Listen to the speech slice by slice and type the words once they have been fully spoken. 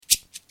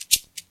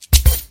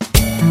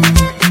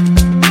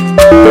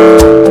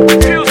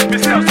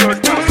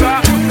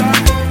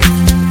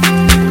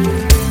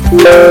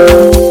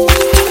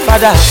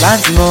Father,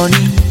 plenty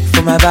money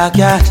for my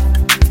backyard.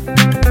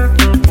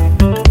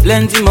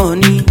 Plenty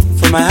money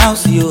for my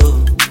house, yo.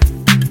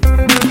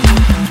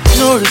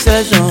 No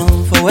recession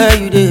for where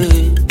you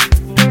dey.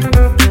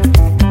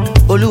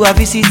 Oluwa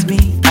visit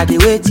me, I dey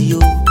wait yo.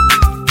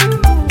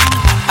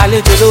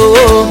 Àlejò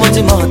lówó, mo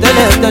ti mọ̀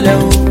tẹ́lẹ̀ tẹ́lẹ̀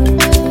o.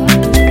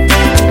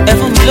 Ẹ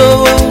fún mi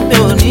lówó, mi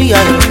ò ní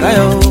ìyàrá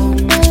káyọ̀ o.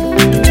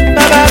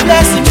 Baba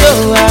bless me o,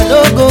 I no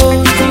go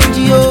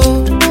stingy o.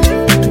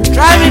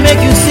 Try me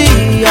make you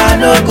see, I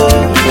no go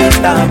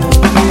waste time o.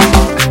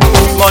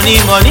 Money,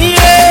 money,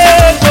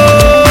 ego,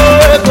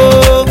 ego.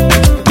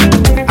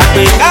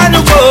 Àpèkánú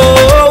kò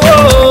owó.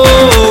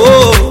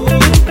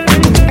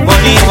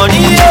 Money,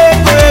 money,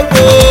 ego,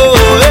 ego,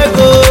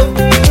 ego.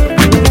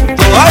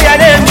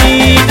 Ọ̀yàdé mi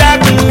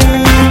dákun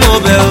mo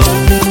bẹ̀ o.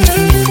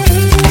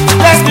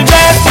 Bless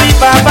me,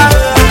 Papa.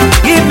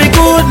 Give me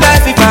good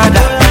life,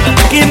 Father.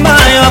 Kí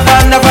máa yan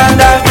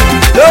fandafanda.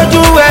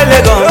 Lójú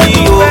ẹlẹ́gàn mi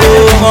o.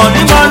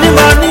 Money, money,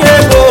 money,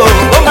 ego.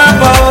 Ó máa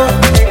bọ̀ o.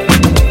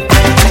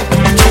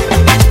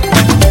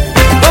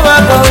 Ó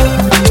máa bọ̀ o.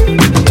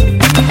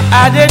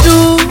 I dey do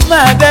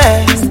my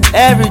best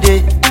every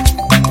day.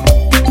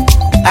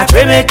 I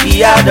pray make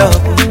e add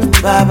up,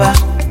 Baba.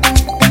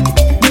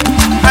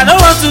 I don't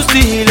want to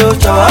see lo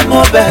jọ̀wọ́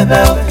mo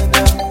bẹ̀bẹ̀ o.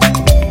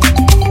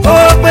 Ó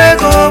pé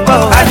kó pọ̀,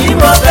 àní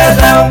mo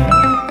bẹ̀bẹ̀ o.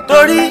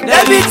 Torí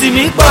débìtì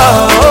mi pọ̀,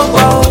 ó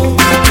pọ̀ o.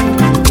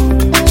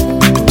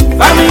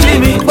 Family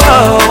mi pọ̀,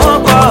 ó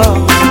pọ̀ o.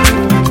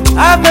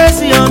 Have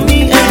mercy on me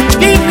and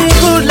give me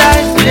good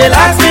life. E dey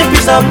last me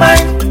peace of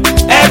mind.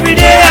 Every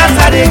day as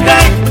I dey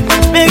grind.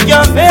 Make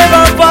your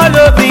favor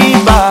follow me,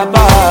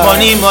 Baba.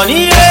 Money,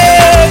 money,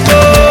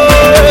 ego,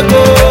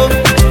 ego.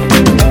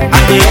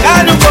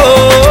 Àpèkánú kò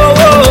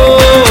owó.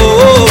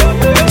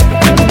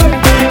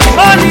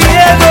 Money,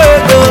 ego,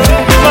 ego.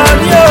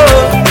 Money, o.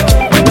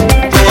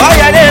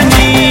 Ọ̀yàdé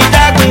mi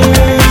dákun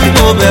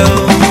mo bẹ̀ o.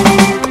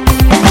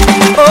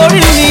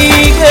 Orí mi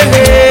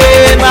kéré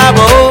máa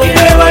bọ̀ o.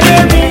 Ilé wọlé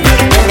mi.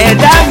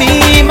 Ẹ̀dá mi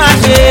máa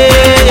ṣe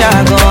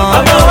yàgàn.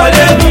 Ọmọ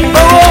wọlé mi.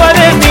 Owó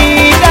wọlé mi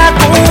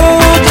dákun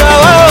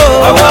jọ̀wọ́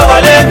o. Ọmọ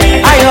wọlé mi.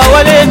 Ayọ̀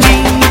wọlé mi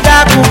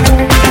dákun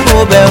mo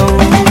bẹ̀ o.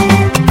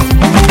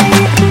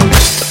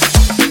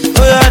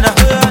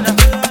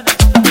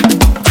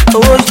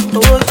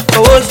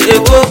 Owó ṣe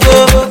kókó.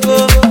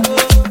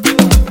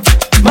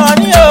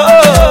 Money o,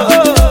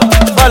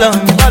 follow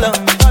me.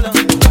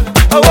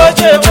 Owó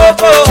ṣe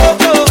kókó,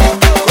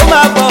 ó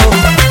máa bọ̀ o.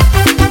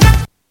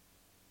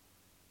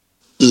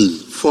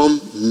 Inform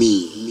me.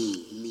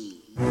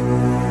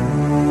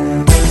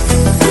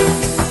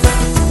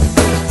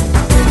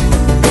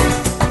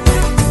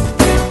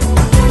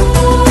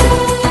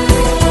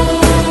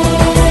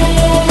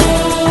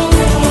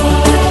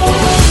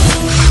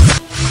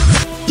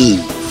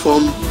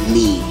 Inform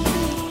me.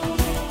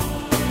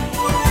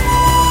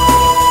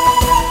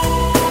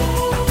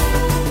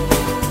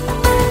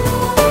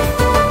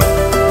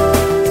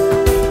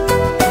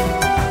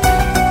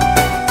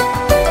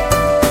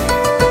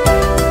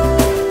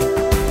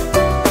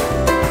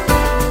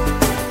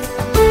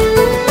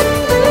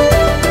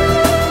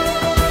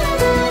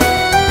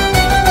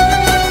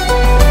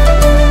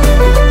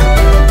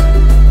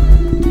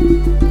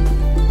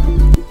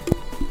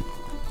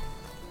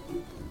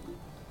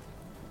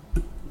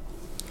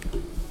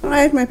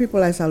 Alright, my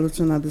people, I salute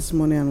you this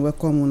morning and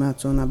welcome you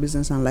to our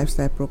business and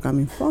lifestyle program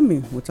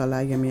Informing with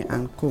Olayemi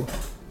and Co.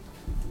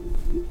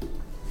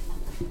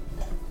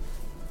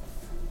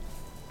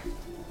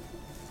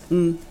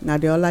 Now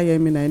the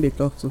Olayemi na they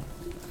talk to.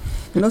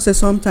 You know, say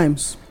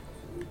sometimes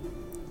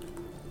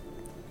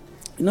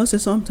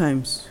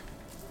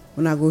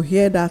when I go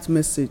hear that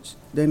message,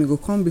 then it go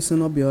come be say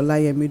no be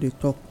Olayemi they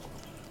talk.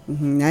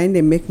 Now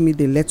they make me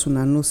they let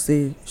una know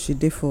say she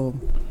dey for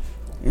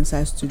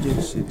inside studio.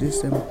 She dey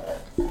same.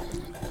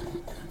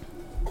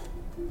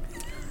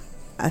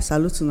 I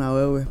salute una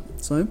well.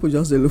 Some people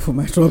just dey look for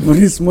my trouble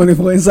this morning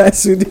for inside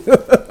studio.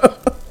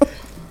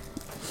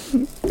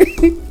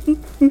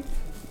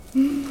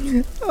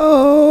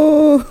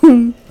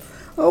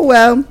 Oh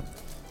well.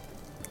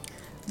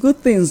 Good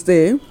things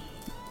there.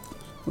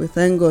 We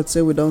thank God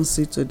say we don't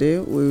see today.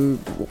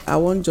 I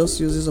won't just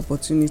use this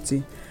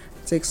opportunity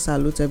take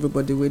salute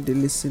everybody where they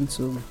listen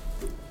to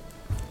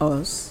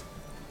us.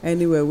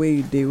 Anywhere where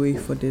you dey wait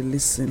for the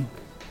listen.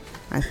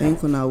 I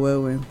thank una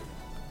well.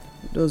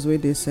 Those way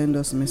they send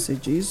us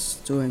messages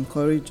to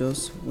encourage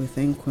us, we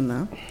thank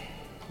una.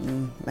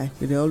 Like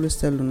we always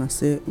tell una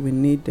say we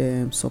need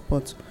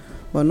support,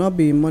 but not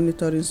be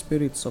monitoring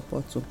spirit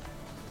support.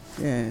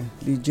 The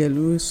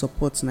genuine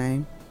support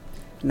nine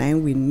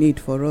we need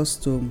for us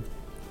to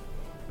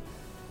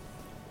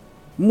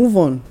move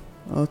on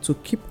or to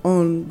keep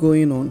on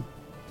going on.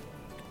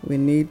 We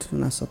need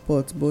una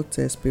support, both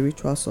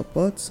spiritual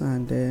support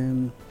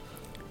and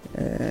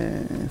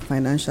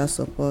financial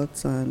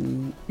support,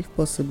 and if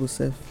possible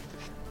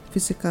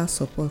physical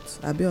support.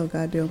 Abi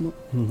oga adeomo.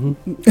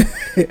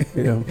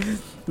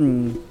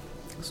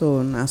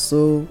 So na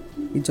so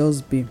it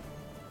just be.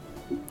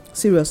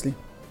 Seriously,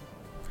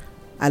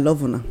 I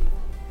love una.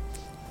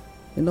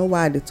 You know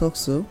why they talk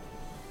so?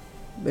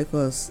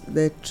 Because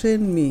they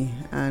train me,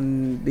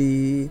 and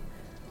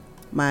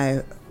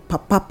my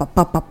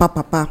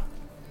papa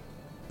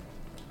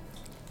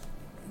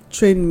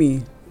train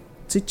me,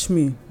 teach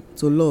me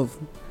to love,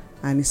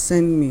 and he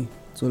send me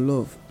to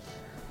love.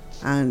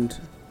 And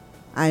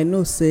I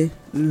know say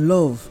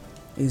love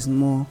is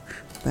more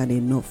than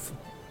enough.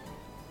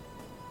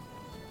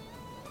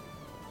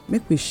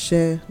 Make we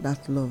share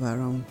that love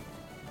around.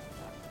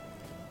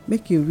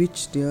 Make you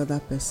reach the other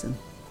person.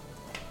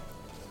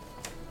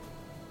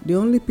 The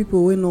only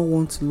people wey no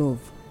want love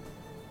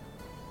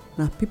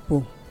na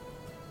people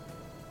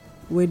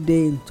wey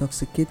dey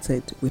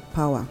intoxicated with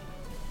power.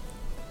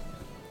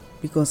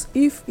 Because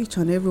if each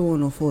and every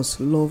one of us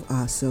love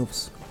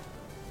ourselves,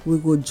 we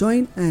go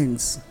join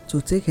hands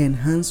to take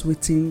enhance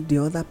wetin the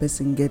other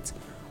person get,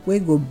 wey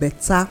go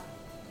better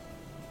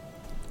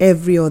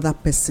every other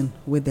person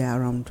wey dey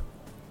around.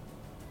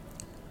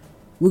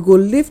 We go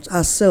lift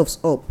ourselves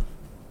up.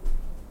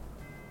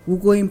 We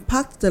go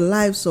impact the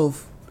lives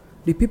of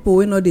the people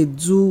wey no dey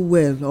do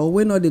well, or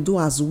wey no dey do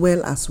as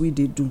well as we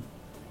dey do.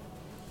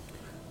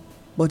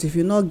 But if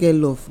you no get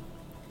love,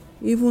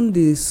 even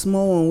the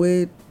small one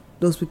wey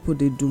those people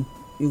dey do,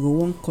 you go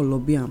wan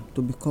kolobi am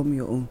to become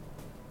your own.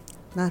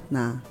 That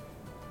na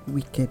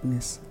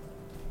wickedness.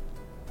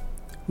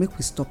 Make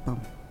we stop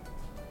am.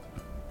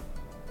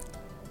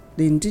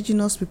 The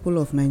indigenous people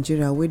of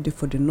Nigeria wey dey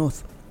for the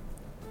north,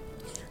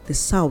 the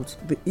south,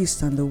 the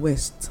east and the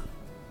west,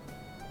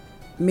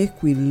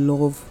 make we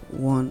love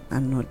one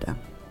another.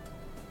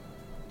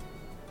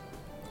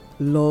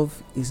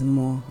 Love is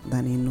more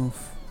than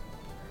enough.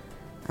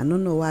 I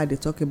don't know why they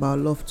talk about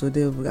love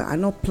today. I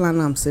no plan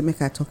am say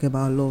make I talk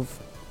about love.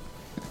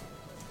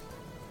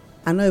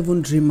 I no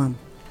even dream am,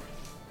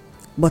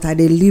 but I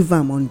dey live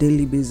am on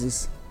daily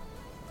basis.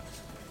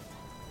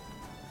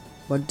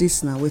 But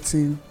this na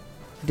wetin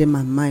dey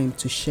my mind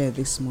to share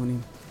this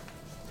morning.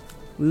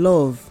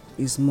 Love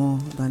is more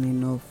than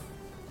enough.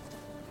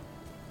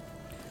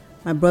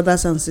 My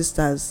brothers and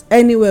sisters,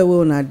 anywhere wey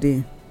una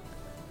dey,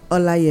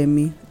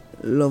 Olayemi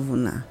love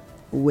una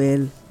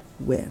well.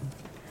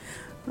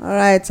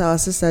 Alright, our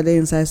sister dey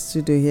inside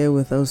studio here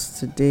with us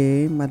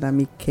today,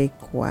 Madam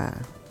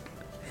Ikekwa.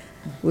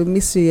 We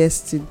miss you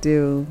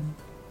yesterday.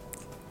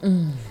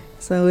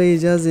 So we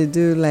just dey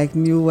do like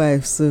new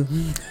wife, so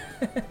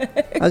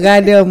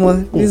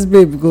this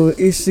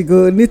babe she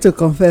go need to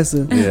confess.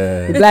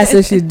 The black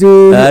say she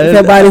do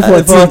February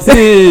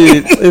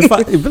 14th. In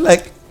fact, it be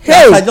like,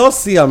 hey, I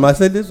just see am. I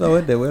said this one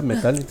where they wear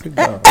maternity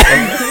gown.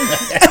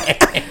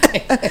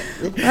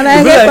 And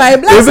I get my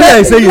black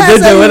say you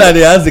did there when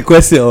they ask the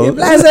question. The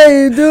black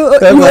say you do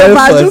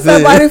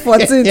February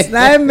 14th.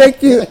 Now I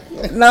make you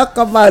not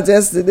come out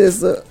yesterday,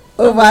 so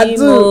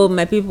overdo.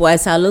 My people, I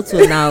salute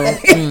you now.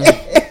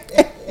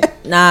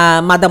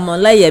 Na Madam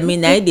Olayemi,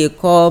 na they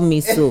call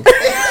me so.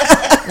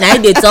 Na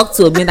they talk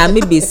to me, na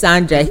me be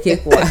Sandra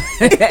Ikekwa.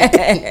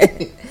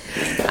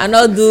 I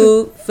not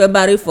do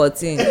February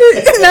 14th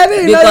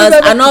because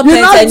I not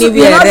paint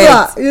anywhere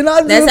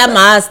red. Next time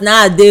I ask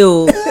now day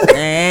o.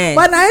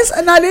 But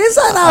na the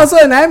inside house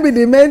so na be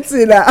the main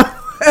thing now.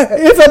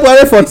 If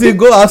February 14th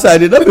go outside,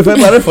 they don't be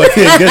February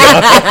 14th again.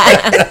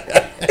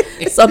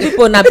 Some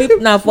people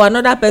na for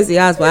another person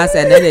house for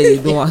outside then they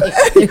do one.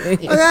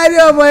 Okay,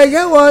 I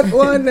get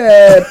one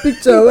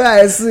picture where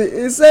I see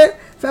it say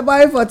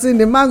February 14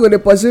 the man go dey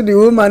pursue the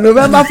woman,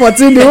 November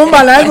 14 the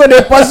woman na go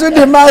dey pursue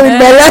the man with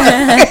belle.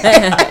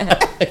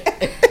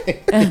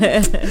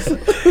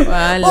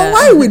 But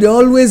why we dey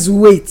always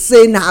wait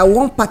say na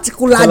one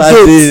particular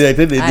date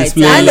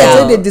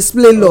they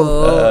display love?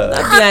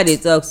 Oh, how they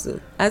talk so?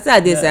 I say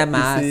they say my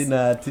house.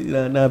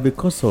 Nah,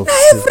 because of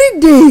every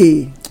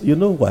day. You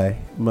know why,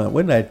 man?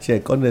 When I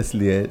check,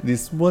 honestly, the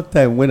small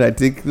time when I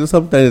take,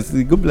 sometimes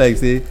it go be like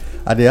say,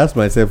 I dey ask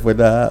myself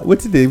whether what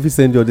did they even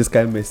send you this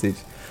kind of message?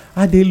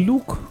 And they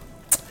look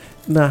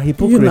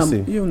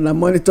hypocrisy. You na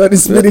monitor the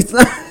spirit.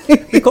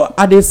 Because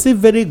I dey see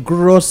very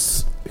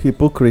gross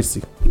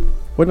hypocrisy.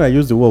 When I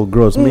use the word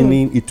gross,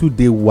 meaning it too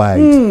dey wide.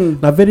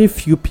 Now very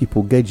few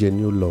people get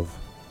genuine love.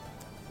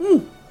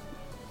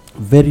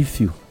 Very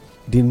few.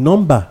 The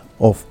number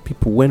of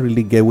people when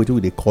really get what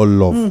they call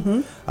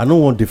love. I don't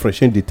want to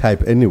differentiate the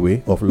type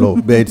anyway of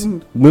love, but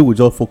we will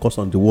just focus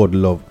on the word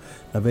love.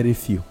 Now very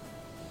few.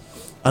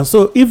 And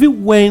so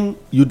even when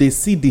they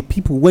see the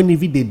people, when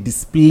even they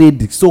display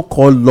the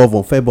so-called love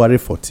on February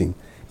 14,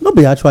 not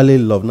be actually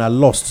love, now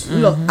lost.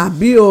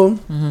 Abio.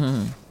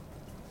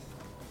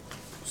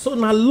 So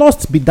now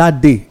lost be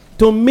that day.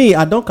 To me,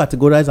 I don't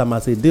categorize them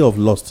as a day of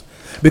lost.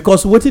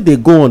 Because what did they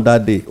go on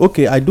that day?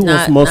 Okay, I do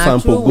one small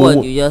sample.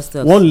 Go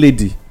one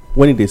lady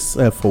when they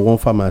sell for one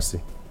pharmacy.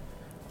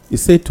 He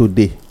said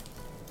today.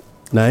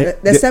 Now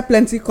they sell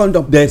plenty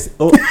condom. There's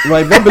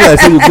my Bible I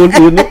say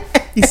you know.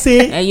 He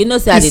say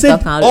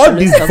all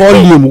this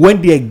volume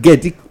when they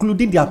get,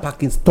 including their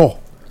parking store,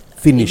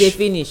 finish. They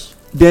finish.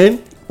 Then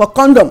for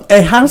condom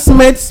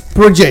enhancement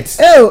projects.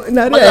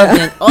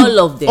 All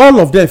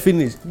of them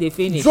finish. They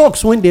finish.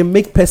 Drugs when they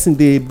make person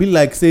they be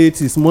like say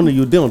it is money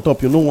you dey on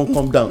top, you no wan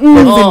come down.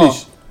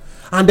 Finish.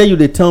 and then you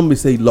dey tell me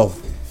say love.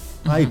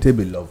 How it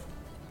be love?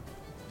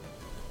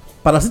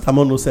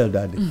 Paracetamol no sell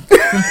that day.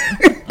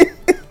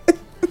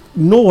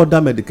 No other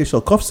medication.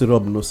 Cough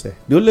syrup no sell.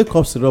 The only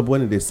cough syrup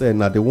when they sell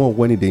na the one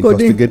when they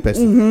investigate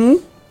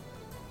person.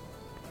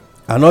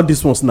 And all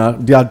these ones now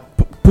they are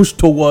pushed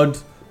toward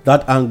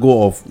that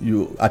angle of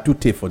you are too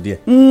tough for there.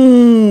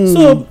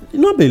 So it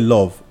not be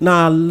love.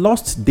 Now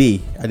lost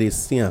day I dey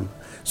see am.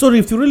 So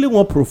if you really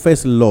want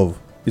profess love,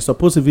 it's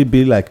supposed to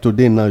be like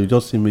today now you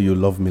just see me, you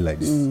love me like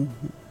this.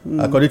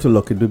 According to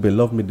Lucky Dube,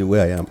 love me the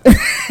way I am.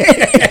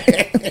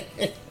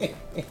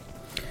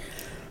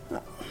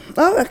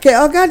 Okay,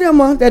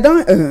 Ogadiomo, they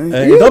don't.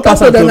 You don't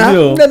pass on to me.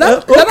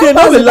 Okay,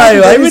 no be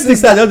lie. I even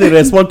think I just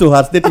respond to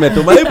her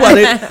statement. My people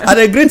are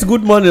a great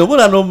good morning. When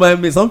I don't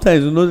mind me,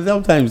 sometimes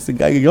sometimes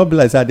you be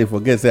like say they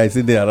forget. Say I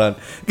see they around.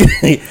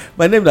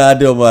 My name is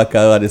Adeomo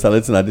Akara. They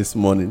saluting this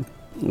morning.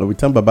 We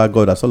thank Baba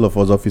God as all of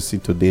us office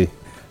today.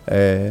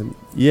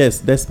 Yes,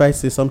 despite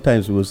say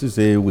sometimes we will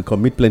say we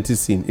commit plenty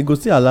sin, it go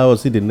still allow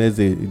us see the next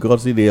day. God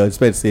see they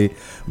expect say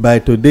by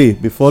today,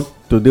 before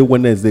today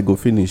Wednesday go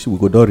finish, we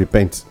go don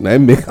repent. Now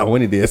make and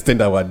when they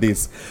extend our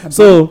days.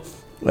 So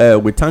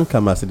we thank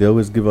them as they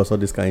always give us all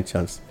this kind of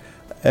chance.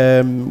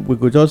 We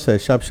go just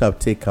sharp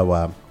take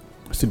our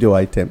studio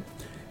item.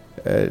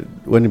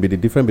 When it be the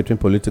difference between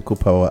political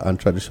power and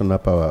traditional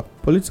power.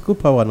 Political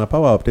power and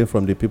power obtained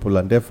from the people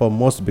and therefore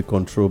must be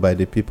controlled by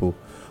the people.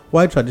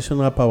 While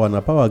traditional power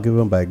and power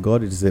given by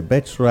God, it is a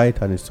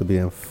birthright and is to be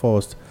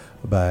enforced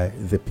by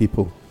the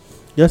people.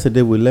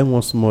 Yesterday, we learned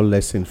one small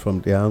lesson from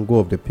the angle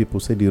of the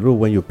people. Say the role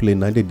when you play,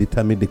 now they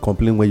determine the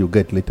complaint when you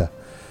get later.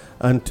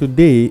 And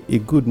today,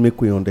 it could make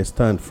we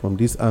understand from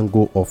this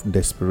angle of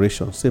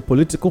desperation. Say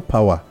political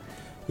power,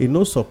 it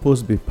not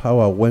supposed to be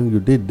power when you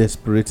did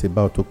desperate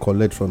about to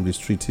collect from the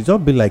streets. It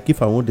just be like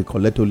if I want to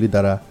collect only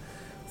data,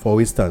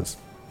 for instance.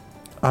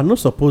 I'm not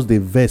supposed to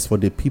vex for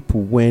the people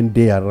when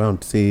they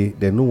around say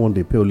they no want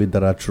to pay only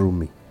data through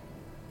me.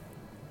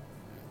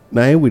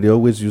 Now we they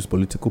always use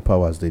political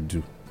power as they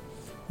do.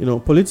 You know,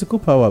 political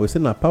power, we say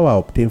now power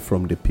obtained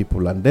from the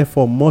people and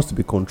therefore must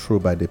be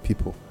controlled by the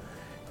people.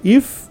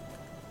 If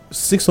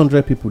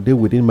 600 people they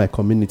within my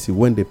community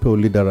when they pay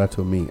only data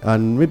to me,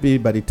 and maybe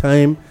by the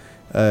time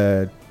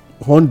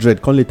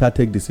 100 can later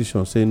take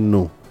decision saying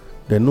no,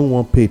 they no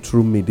want pay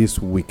through me this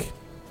week.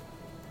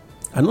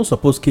 I'm not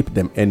supposed to keep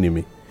them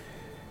enemy.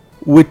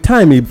 With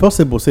time, it's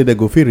possible say they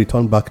go feel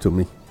return back to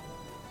me,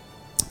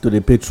 to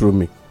the pay through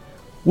me,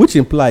 which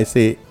implies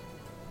say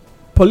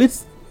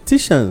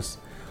politicians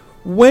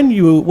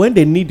when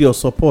they need your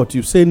support,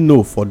 you say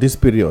no for this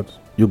period,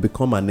 you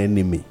become an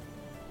enemy.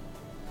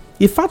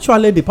 If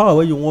actually the power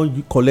where you want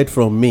you collect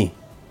from me,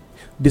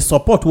 the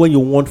support where you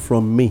want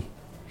from me,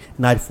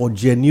 now for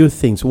genuine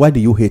things, why do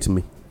you hate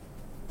me?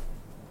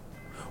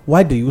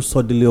 Why do you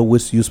suddenly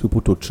always use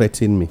people to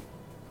threaten me?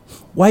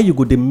 Why you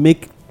go to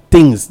make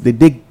things they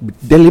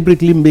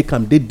deliberately make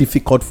them they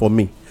difficult for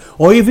me?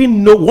 Or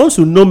even know once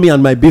you know me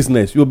and my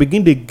business, you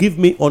begin to give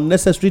me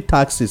unnecessary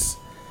taxes.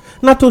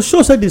 Now to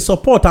show say the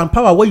support and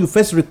power where you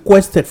first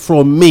requested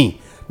from me,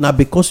 now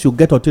because you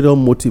get ulterior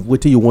motive,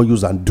 what you want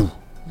use and do.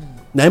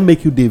 Now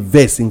make you the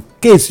verse in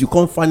case you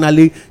can't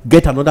finally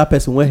get another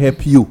person will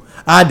help you.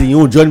 Add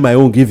your own, join my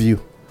own, give you.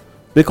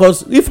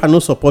 Because if I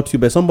don't support you,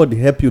 but somebody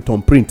help you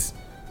to print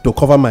to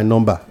cover my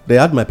number, they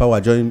add my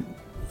power, join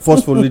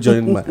forcefully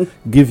join my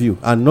give you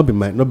and not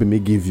be me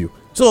give you.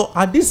 So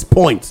at this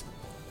point,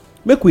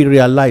 make we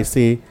realize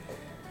say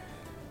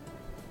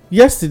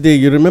yesterday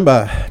you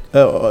remember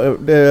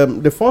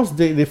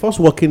the first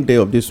working day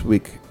of this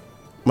week,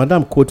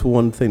 Madam quote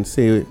one thing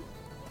say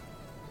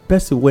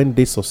person when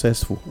they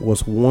successful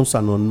was once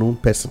an unknown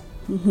person.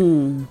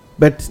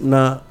 But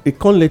now it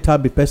can later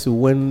be person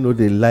when no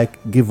they like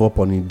give up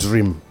on a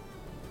dream.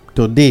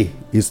 Today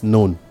is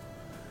known.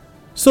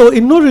 So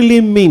it not really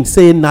mean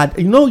saying that,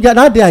 you know,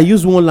 that day I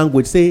use one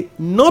language, say,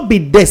 not be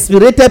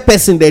desperate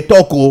person they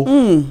talk.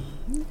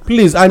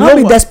 Please, I know. Not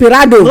be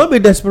desperado. Not be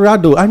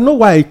desperado. I know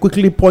why I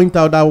quickly point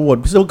out that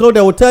word. So God,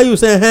 they will tell you,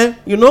 say, hey,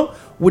 you know,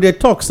 with the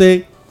talk,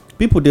 say,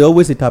 people, they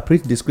always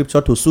interpret the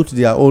scripture to suit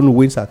their own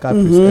winds and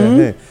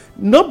caprice.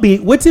 Not be,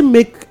 waiting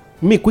make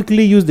me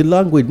quickly use the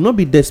language, not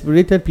be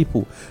desperated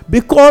people.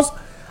 Because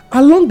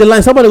along the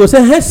line, somebody will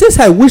say, hey, since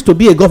I wish to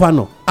be a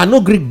governor, I no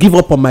give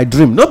up on my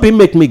dream. Not be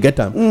make me get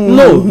them.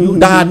 No,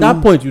 at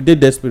that point, you did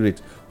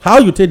desperate. How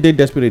you take they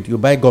desperate? You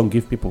buy gun,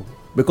 give people.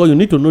 Because you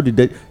need to know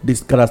the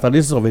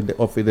characteristics of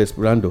a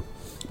desperando.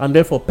 And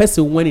therefore,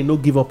 person when he no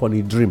give up on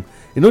a dream,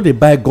 you know they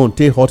buy gun,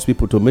 take hot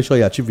people to make sure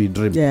you achieve a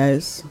dream.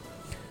 Yes.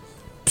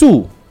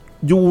 2,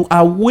 you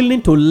are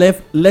willing to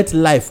let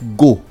life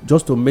go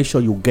just to make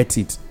sure you get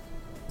it.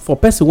 For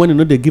person when you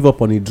know they give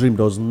up on a dream,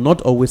 does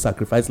not always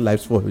sacrifice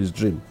lives for his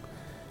dream.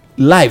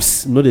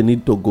 Lives, no, they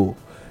need to go.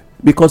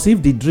 Because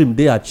if the dream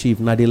they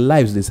achieve, now the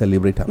lives they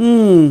celebrate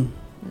them.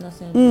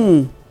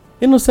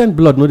 Innocent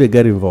blood, no, they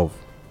get involved.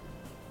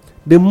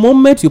 The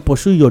moment you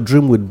pursue your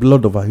dream with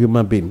blood of a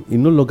human being, it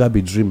no longer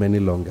be dream any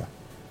longer.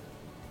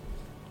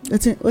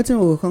 What thing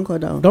will conquer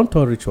down? Don't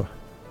turn ritual.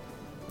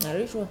 Na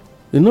ritual.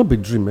 It no be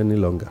dream any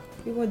longer.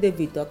 even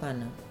David talk am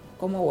now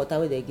common water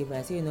wey dey give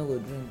am say you no go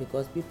drink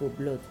because people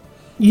blood.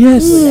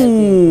 Yes.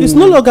 It's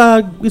no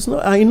longer be so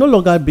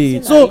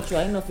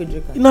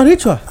na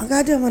ritual.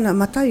 oga dem na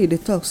matter you dey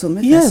talk so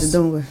make I sit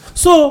down well.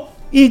 So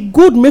e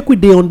good make we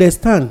dey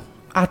understand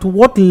at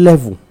what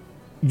level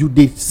you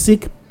dey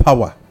seek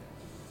power,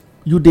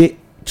 you dey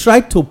try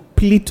to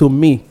plead to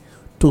me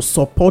to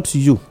support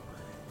you.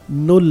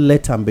 No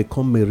let am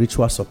become a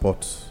ritual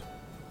support.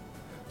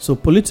 So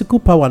political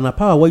power na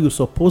power wey you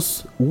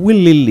suppose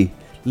willingly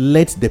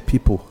let the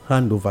people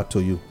hand over to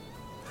you.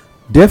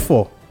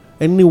 Therefore,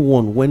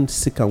 anyone when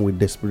sick and with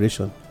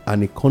desperation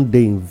and e con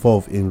dey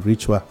involved in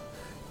ritual,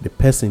 the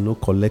person no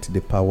collect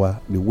the power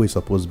the way e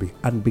suppose be.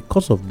 And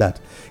because of that,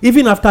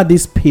 even after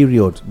this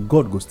period,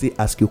 God go still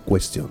ask you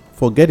question.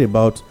 Forget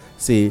about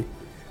say,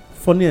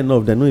 funny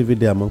enough, they no even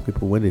dey among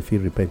people when they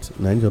feel repent.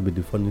 Na just be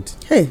the funny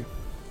thing. Hey.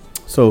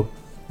 So,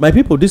 my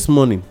people, this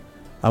morning,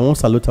 I want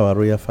to salute our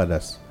royal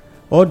fathers.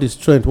 All the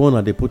strength one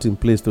are they put in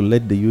place to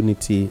let the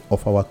unity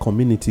of our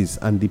communities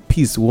and the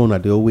peace one are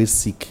they always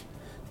seek.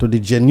 To the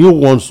genuine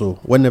ones, so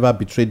whenever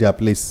betray their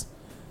place.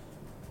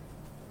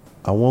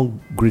 I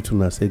want greet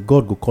una say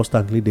God go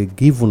constantly they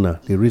give una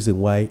the reason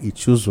why He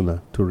choose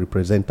una to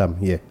represent them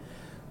here.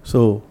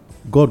 So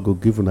God go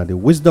give una the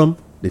wisdom,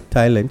 the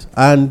talent,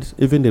 and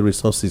even the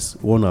resources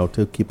one out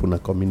to keep una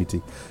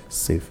community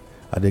safe.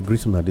 I dey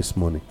greet una this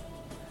morning.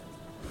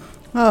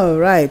 All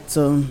right,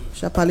 so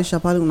sharply,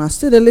 una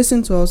still dey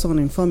listen to us on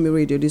Inform Me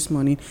Radio this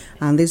morning,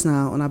 and this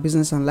now on our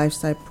business and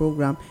lifestyle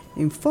program,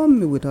 Inform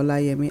Me with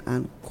Olayemi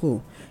and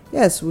Co.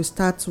 Yes, we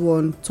start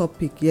one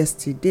topic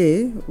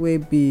yesterday, wey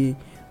be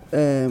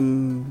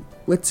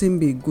wetin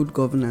be good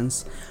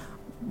governance.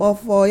 But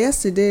for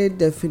yesterday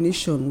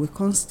definition, we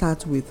can't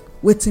start with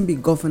wetin be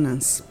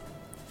governance.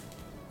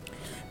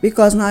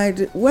 Because now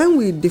when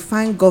we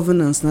define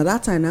governance, now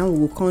that time now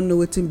we can't know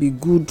wetin be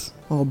good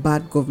or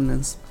bad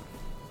governance.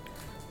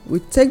 We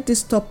take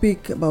this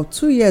topic about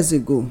 2 years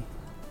ago.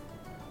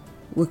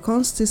 We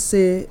can't still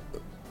say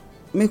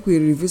make we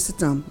revisit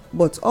them,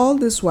 but all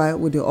this while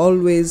we dey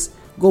always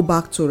go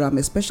back to them,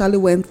 especially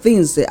when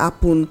things they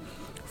happen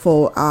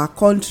for our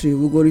country.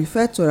 We go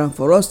refer to them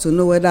for us to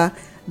know whether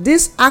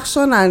this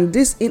action and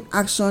this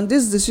inaction,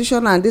 this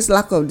decision and this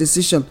lack of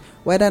decision,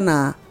 whether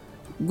na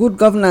good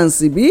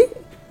governance be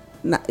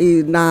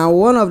na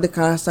one of the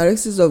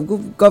characteristics of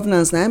good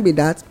governance na be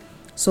that.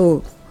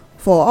 So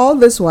for all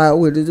this while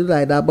we do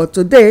like that, but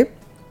today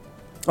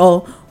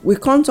we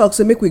can't talk,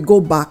 so make we go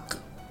back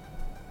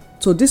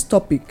to this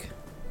topic,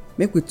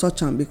 make we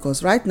touch am,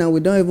 because right now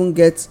we don't even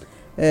get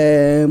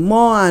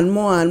more and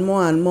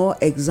more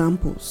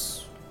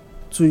examples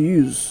to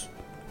use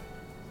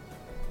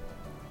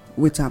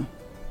with am.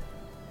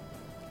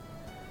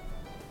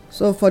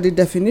 So for the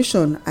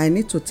definition, I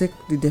need to take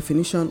the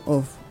definition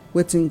of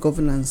wetin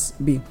governance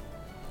be.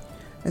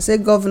 I say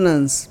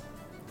governance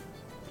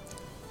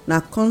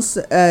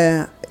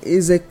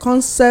is a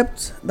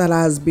concept that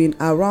has been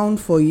around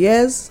for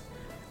years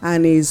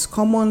and is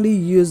commonly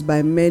used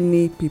by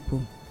many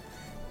people.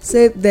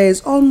 Say there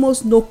is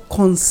almost no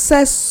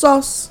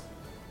consensus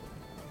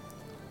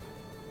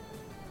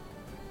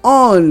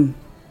on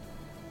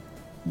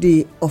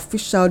the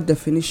official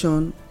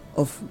definition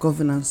of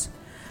governance,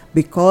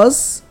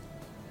 because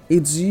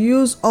its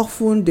use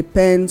often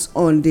depends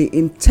on the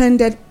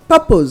intended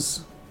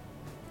purpose,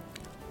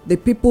 the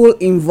people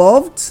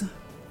involved,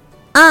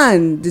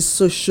 and the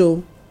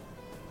social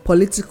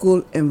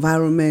political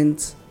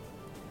environment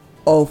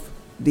of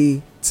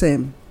the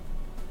term.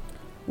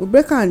 We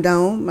break am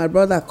down. My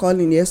brother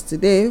calling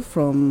yesterday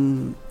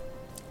from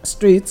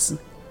streets,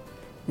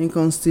 he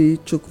can still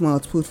chook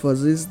mouth put for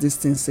this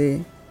thing,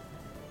 say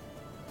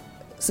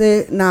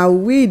now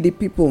we the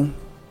people,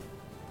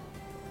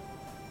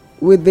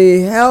 with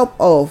the help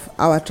of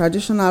our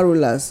traditional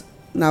rulers,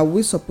 now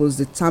we suppose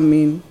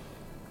determine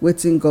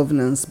wetin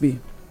governance be.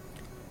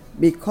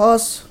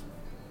 Because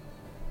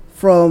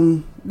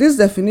from this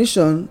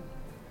definition,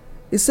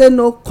 it say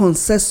no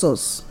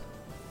consensus,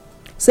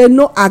 say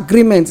no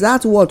agreement.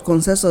 That word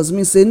consensus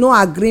means say no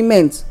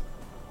agreement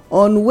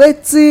on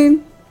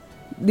wetin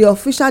the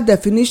official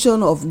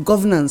definition of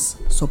governance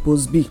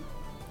suppose be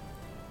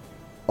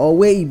or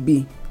where e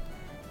be.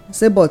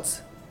 Say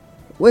but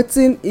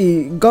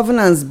wetin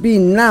governance be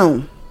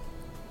now,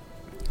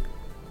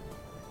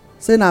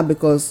 say na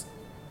because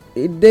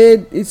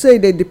it say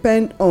they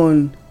depend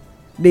on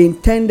the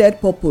intended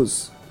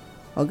purpose.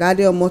 Oga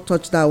Adeomo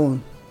touch that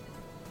one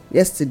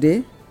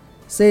yesterday.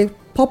 Say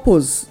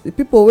purpose, the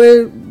people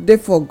wey dey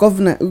for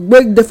government,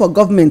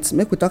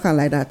 make we talk am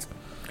like that,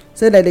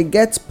 say that they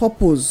get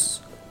purpose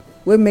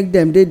wey make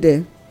them dey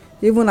there.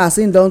 Even as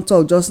im don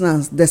talk just now,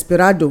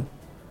 desperado,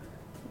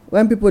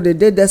 when people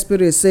dey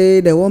desperate,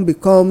 say they wan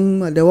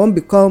become,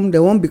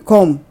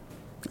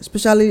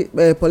 especially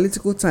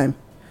political time,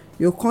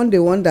 you come dey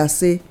wonder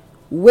say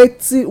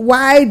wetin,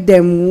 why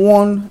dem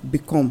wan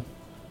become,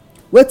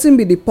 wetin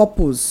be the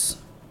purpose,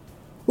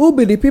 who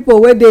be the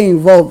people wey dey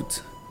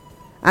involved,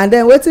 and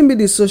then wetin be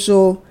the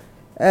social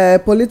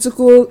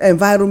political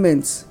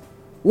environment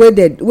wey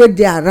dey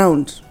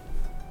around.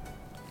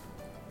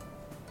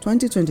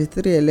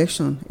 2023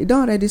 election e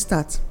don already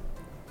start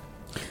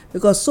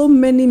because so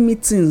many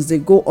meetings dey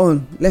go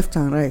on left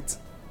and right.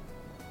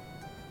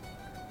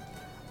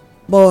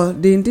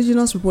 But the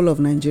indigenous people of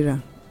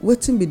Nigeria,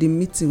 wetin be the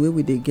meeting wey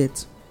we dey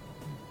get?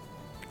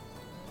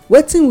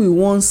 Wetin we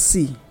wan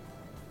see?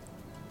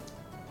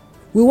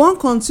 We wan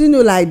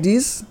continue like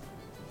this?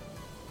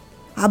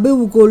 Abi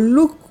we go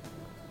look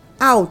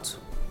out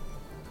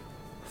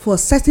for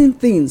certain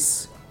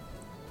things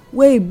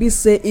wey e be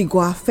say e go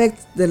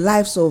affect the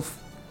lives of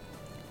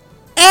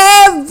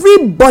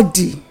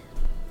everybody?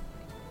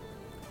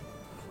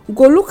 We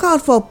go look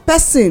out for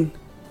person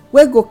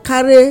wey go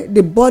carry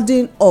the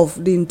burden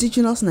of the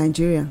indigenous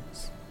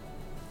Nigerians,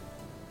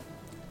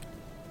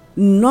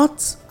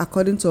 not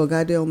according to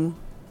Oga Adeomu,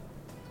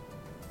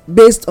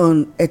 based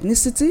on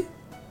ethnicity,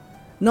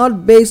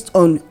 not based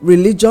on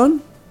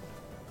religion,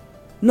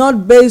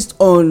 not based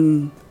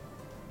on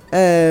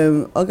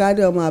Oga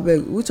Adeomu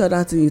abeg, which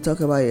other thing you talk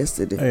about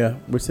yesterday? Yeah,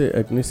 we say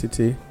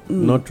ethnicity,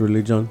 not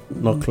religion,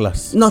 not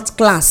class. Not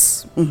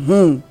class.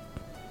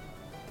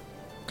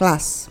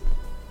 Class.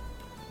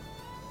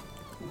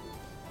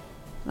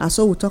 And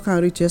so we talk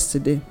and reach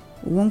yesterday.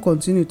 We won't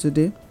continue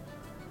today.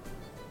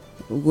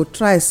 We go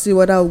try see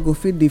whether we go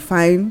fit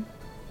define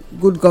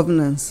good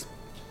governance.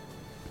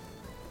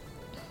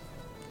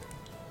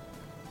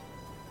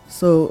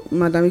 So,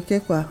 Madam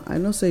Ikekwa, I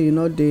know say you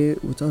not there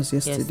with us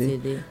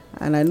yesterday.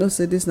 And I know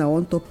say this na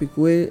one topic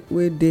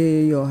where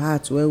dey your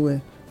heart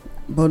well.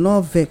 But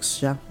not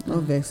vex, yeah.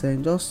 Not vex,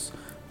 and just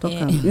talk.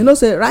 You know,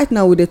 say right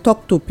now we dey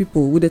talk to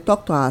people, we dey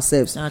talk to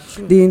ourselves.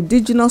 The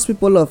indigenous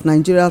people of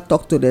Nigeria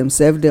talk to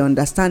themselves, they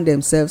understand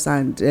themselves,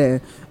 and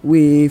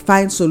we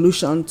find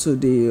solution to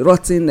the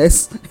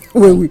rottenness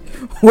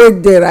where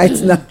dey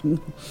right now.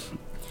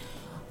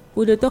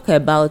 We dey talk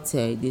about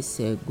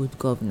this good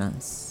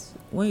governance.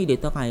 When you dey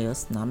talk on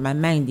yours now, my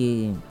mind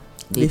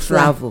dey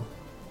travel.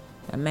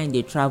 My mind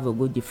dey travel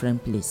go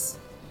different place.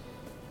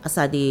 As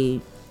I dey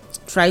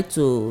try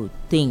to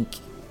think,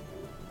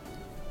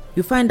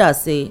 you find out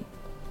say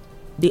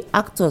the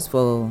actors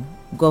for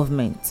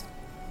government,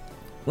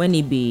 when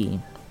e be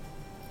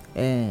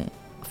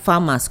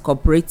farmers,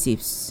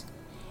 cooperatives,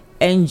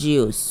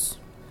 NGOs,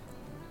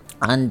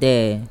 and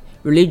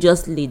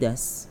religious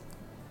leaders,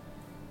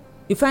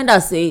 you find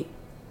out say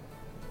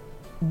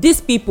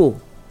these people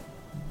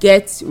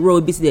get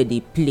role be say they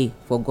play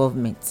for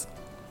government,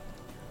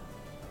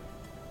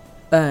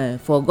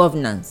 for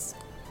governance.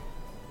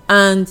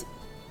 And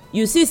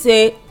you see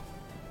say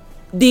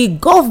the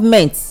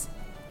government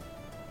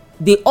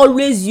dey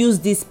always use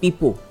these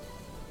people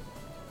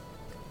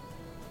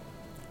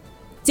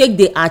take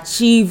dey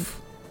achieve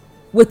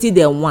wetin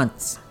dem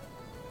want.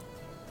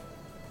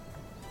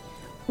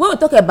 When we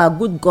talk about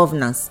good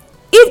governance,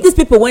 if these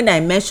people wey I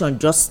mention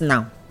just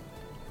now,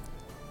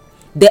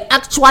 they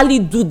actually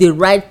do the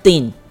right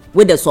thing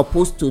wey they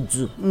suppose to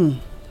do,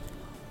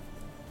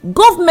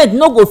 government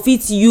no go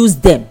fit use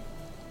them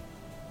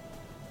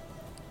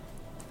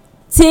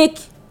take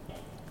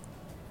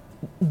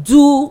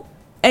do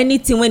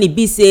anything when e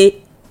be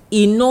say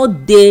e no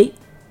dey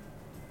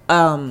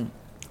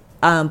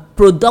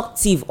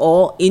productive,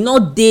 or e no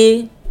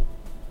dey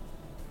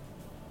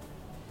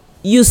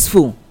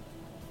useful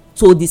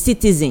to the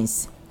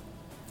citizens.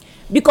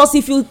 Because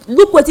if you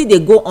look wetin dey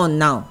go on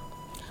now,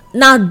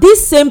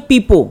 these same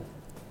people,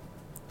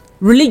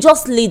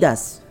 religious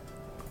leaders,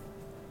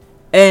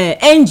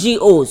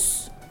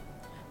 NGOs,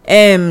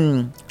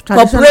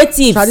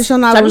 cooperatives,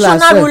 traditional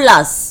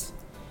rulers,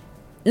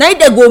 now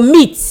they go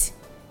meet,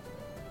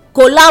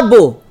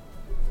 collabo,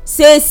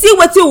 say see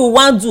wetin we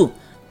wan do.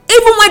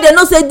 Even when they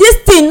know say this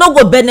thing no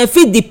go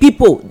benefit the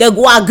people, they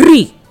go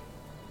agree,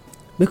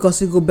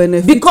 because e go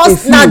benefit,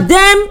 because na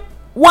them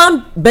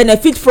wan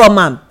benefit from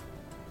am.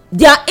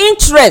 Their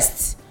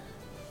interest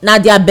na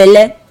their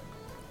belle,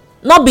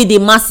 not be the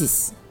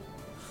masses.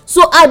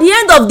 So at the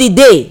end of the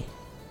day,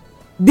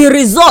 the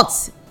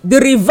result, the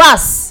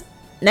reverse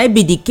na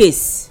be the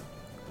case.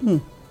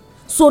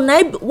 So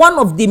na one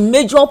of the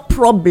major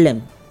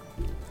problem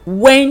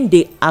when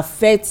they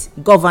affect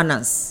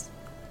governance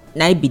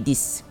na be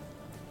this,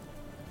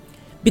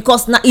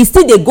 because na e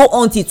still dey go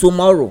on till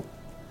tomorrow.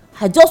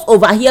 I just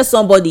overhear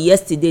somebody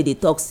yesterday dey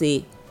talk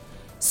say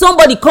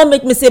somebody come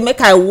make me say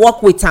make I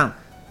work with am.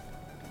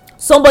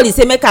 Somebody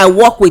say make I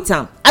work with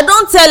am. I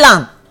don tell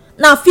am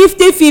na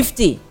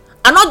 50-50.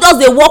 I no just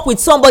dey work with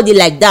somebody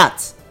like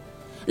that.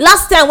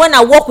 Last time when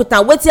I work with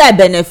am, wetin I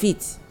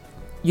benefit?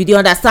 You dey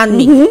understand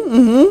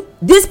me?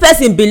 This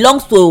person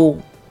belongs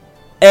to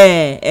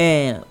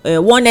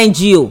one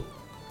NGO.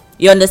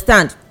 You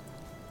understand?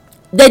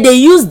 They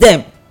use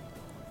them.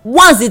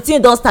 Once the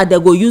thing don start, they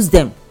go use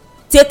them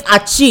take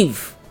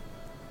achieve.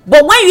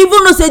 But when you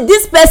even know say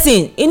this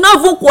person e no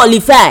even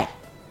qualify,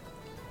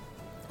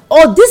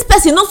 or this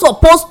person no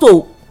suppose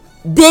to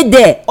dey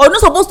there, or no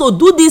suppose to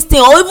do this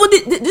thing, or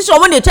even this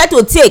one wey dey try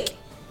to take,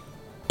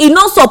 e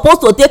no suppose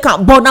to take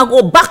am, but una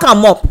go back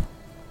am up.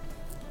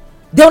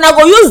 Then una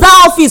go use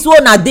that office wey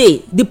una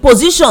dey, the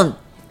position,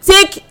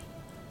 take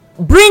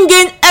bring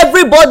in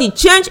everybody,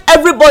 change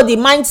everybody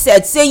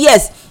mindset, say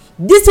yes,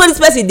 this what this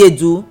person dey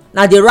do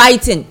na the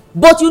right thing,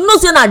 but you know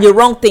say na the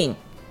wrong thing,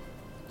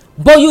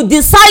 but you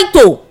decide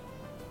to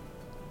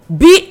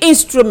be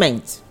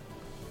instrument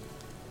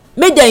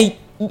make dem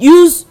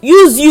use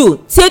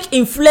you take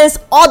influence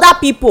other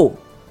people,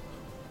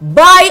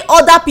 buy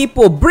other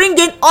people, bring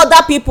in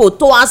other people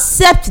to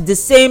accept the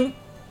same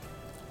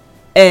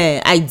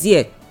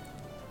idea,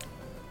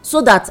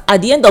 so that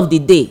at the end of the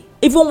day,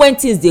 even when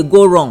things dey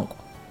go wrong,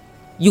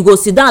 you go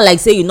sit down like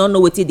say you no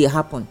know wetin dey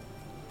happen,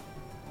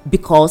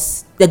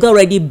 because they don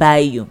already buy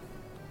you.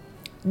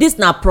 This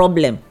na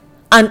problem,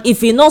 and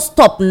if e no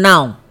stop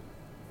now,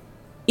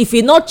 if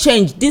e no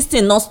change, this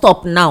thing no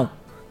stop now,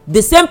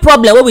 the same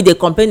problem wey we dey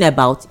complain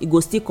about, e go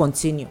still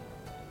continue.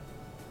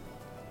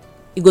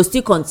 E go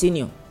still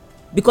continue,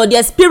 because the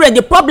experience,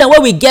 the problem wey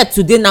we get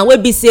today na wey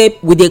be say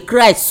we dey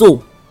cry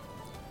so,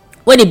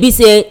 when e be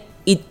say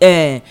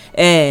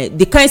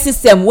the kind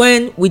system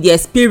when we dey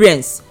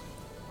experience,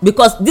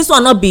 because this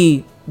one no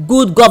be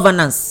good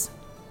governance,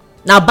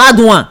 na bad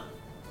one.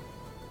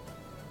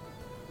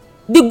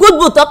 The good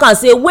book talk am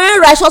say when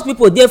righteous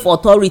people dey for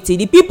authority,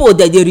 the people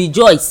dem dey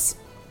rejoice,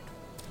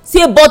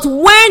 say but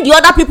when the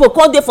other people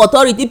come dey for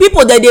authority,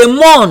 people dem dey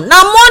mourn.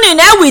 Na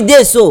mourning we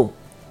dey, so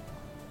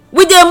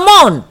we dey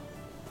mourn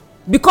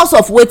because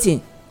of wetin?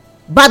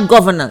 Bad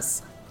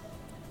governance.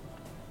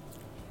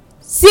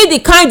 See the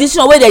kind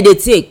decision wey dem dey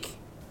take,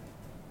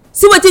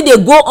 see wetin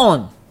dey go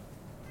on.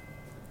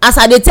 As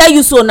I dey tell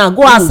you so now,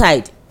 go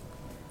outside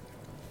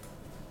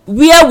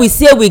where we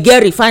say we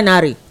get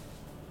refinery,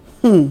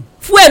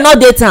 fuel no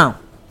dey town,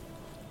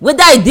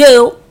 whether e dey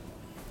o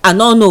I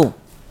no know.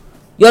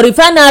 Your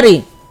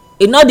refinery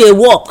e no dey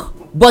work,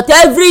 but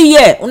every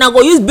year una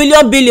go use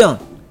billion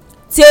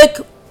take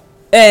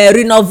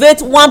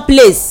renovate one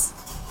place.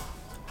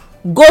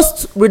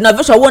 Ghost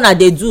renovation wey una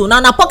dey do,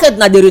 na pocket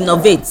una dey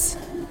renovate.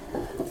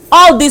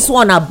 All this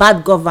one na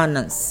bad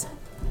governance,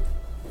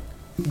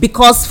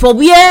 because for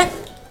where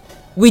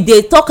we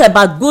dey talk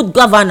about good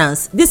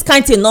governance, this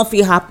kind thing no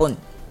fit happen.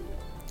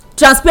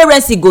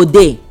 Transparency go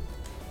dey,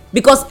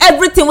 because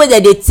everything wey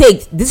dem dey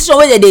take, decision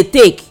wey dem dey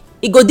take,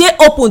 e go dey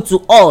open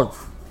to all.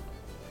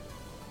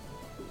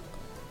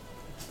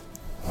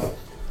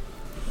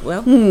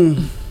 Well,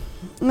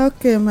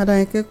 Okay,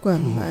 Madam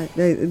Ikekwa,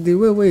 the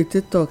way you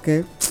take talk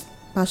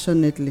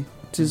passionately,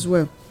 it is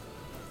well.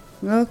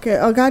 Okay,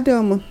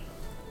 Ogadeomo.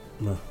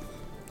 No.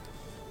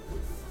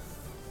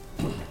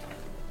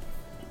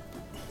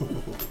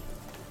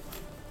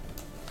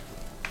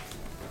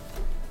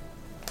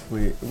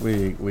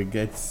 we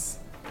get,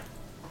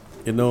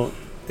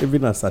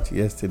 even as at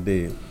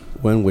yesterday,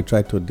 when we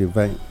try to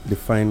define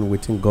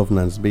wetin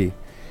governance be,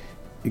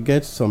 e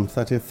get some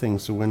 30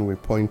 things when we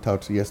point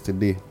out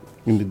yesterday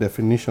in the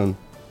definition.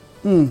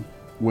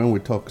 When we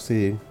talk,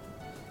 say,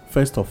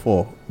 first of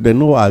all, they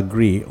no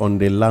agree on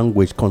the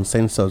language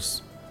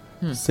consensus.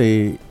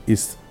 Say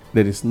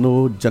there is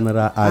no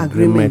general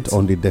agreement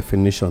on the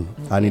definition,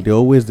 and they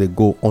always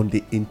go on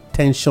the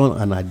intention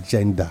and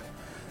agenda.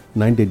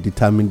 Now they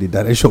determine the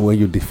direction where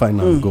you define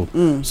and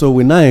go. So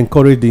we now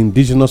encourage the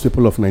indigenous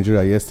people of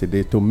Nigeria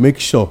yesterday to make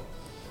sure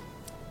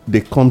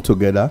they come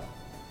together,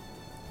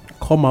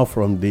 come out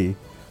from the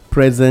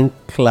present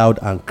cloud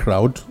and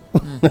crowd.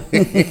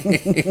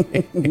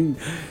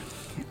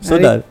 So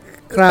that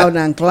crowd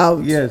and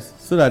cloud. Yes,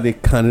 so that they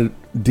can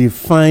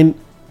define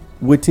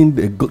within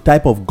the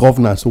type of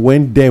governance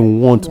when they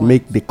want to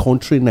make the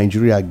country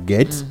Nigeria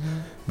get.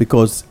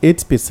 Because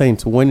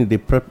 8% when they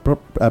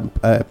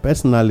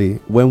personally,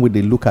 when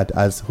they look at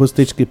as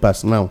hostage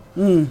keepers now,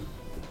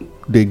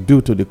 they do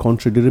to the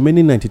country, the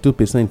remaining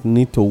 92%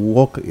 need to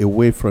walk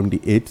away from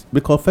the 8,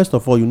 because first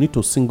of all, you need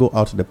to single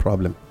out the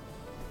problem.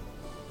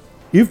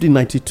 If the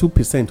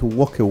 92%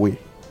 walk away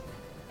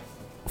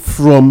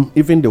from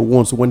even the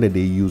ones when they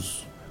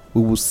use,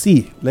 we will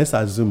see, let's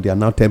assume they are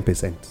now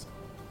 10%.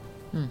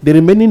 The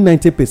remaining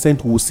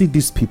 90% will see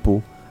these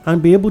people and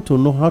be able to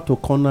know how to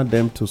corner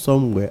them to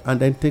somewhere and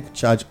then take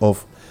charge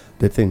of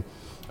the thing.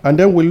 And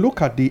then we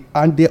look at the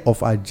idea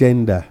of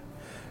agenda.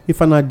 If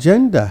an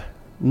agenda,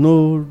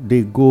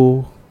 they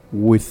go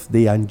with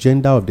the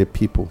agenda of the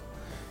people,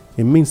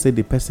 it means that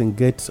the person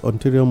gets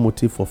ulterior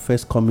motive for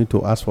first coming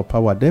to ask for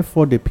power.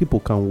 Therefore, the people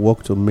can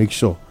work to make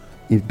sure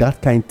if that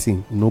kind of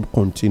thing no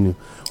continue.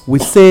 We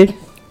say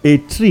a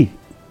tree.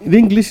 In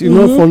English,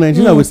 for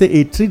Nigeria, we say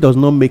a tree does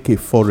not make a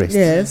forest.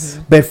 Yes.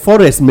 But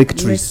forests make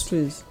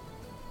trees.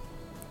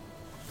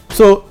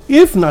 So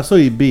if na so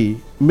it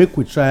be, make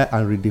we try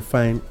and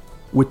redefine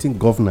wetin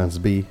governance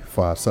be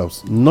for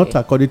ourselves, not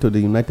according to the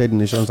United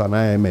Nations and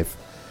IMF.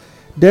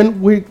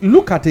 Then we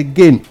look at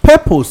again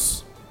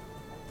purpose.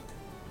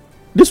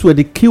 These were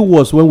the key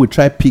words when we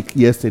try pick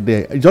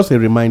yesterday. Just a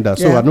reminder,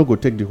 so I no go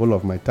take the whole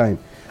of my time.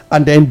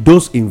 And then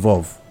those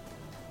involved.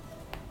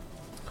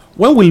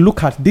 When we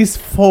look at these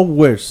 4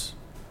 words,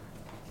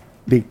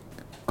 the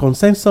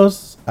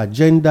consensus,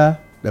 agenda,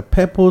 the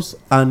purpose,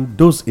 and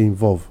those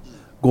involved,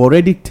 go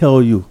already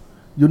tell you,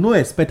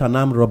 expect an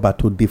armed robber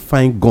to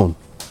define gun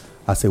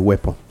as a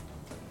weapon.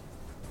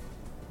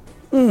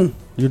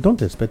 You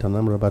don't expect an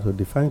armed robber to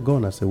define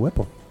gun as a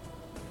weapon.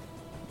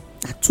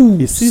 Na tools.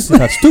 He sees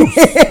it as tools.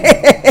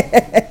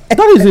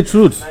 That is the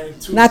truth.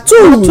 Na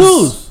tools.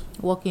 Tools.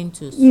 Working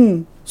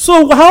tools.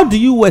 So how do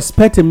you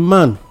expect a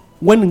man,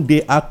 when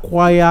they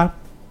acquire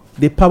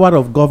the power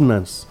of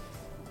governance,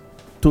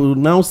 to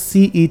now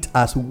see it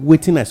as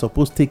wetin I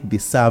suppose take dey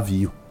serve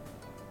you?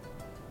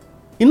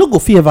 You no go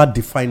fit ever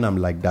define am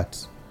like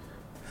that,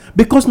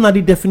 because na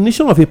the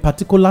definition of a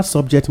particular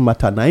subject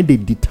matter na dey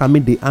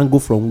determine the angle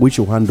from which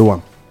you handle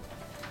am.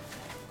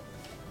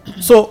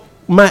 So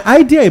my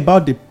idea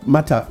about the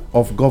matter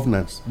of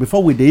governance,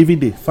 before we dey even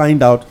dey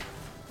find out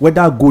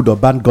whether good or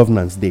bad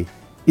governance dey,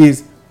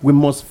 is we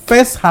must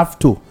first have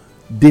to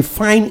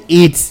define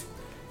it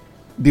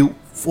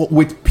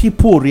with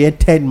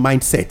people-oriented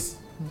mindset.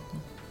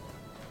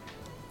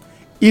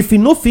 If you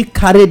no fit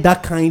carry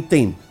that kind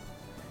thing,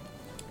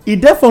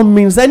 it therefore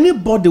means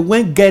anybody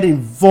when get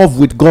involved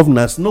with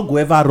governance no go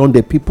ever run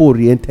the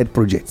people-oriented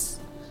projects.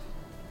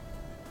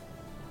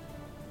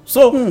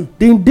 So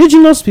the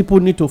indigenous people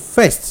need to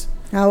first.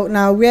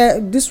 Now where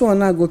this one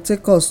now go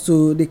take us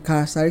to the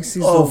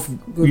characteristics of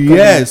good yes.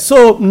 governance.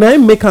 So now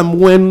make am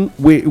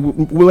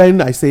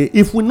when I say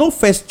if we no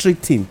first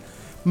treating,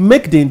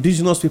 make the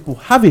indigenous people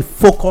have a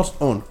focus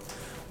on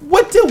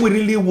what we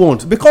really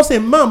want, because a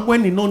man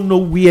when he don't know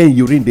where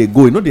urine they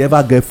go, you know they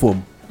ever get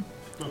foam.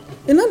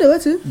 You know the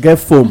what too? Get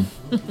foam.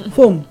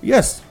 Foam.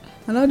 Yes.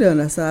 I know they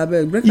understand.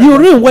 I beg.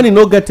 Urine when you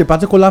no get a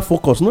particular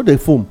focus, no they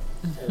foam.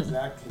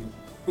 Exactly.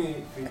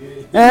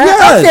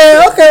 Yes.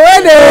 Okay.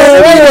 When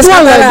they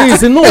One like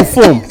this, no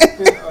foam.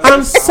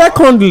 And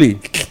secondly,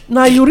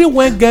 now urine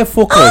when get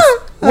focus,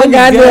 when you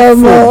get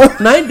foam,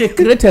 now they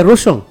create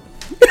erosion.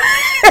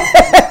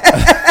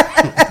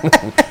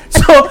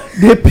 So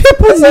the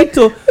people need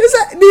to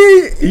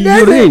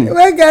urine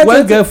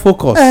when get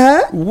focus,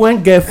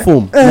 when get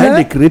foam, then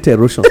they create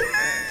erosion.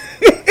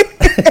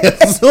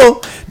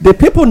 So the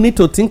people need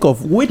to think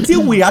of what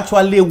we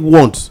actually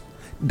want.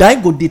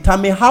 That go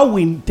determine how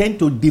we intend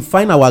to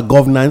define our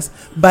governance.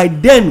 By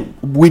then,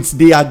 with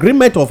the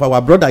agreement of our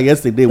brother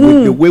yesterday,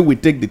 with the way we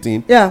take the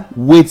thing,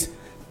 with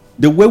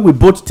the way we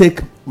both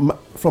take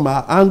from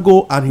our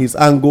angle and his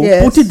angle,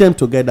 putting them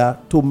together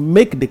to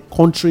make the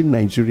country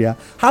Nigeria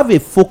have a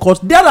focus.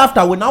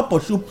 Thereafter, we now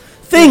pursue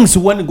things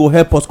when it go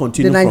help us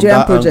continue the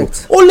Nigerian from that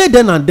project. Angle. Only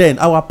then and then,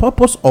 our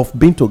purpose of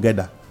being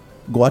together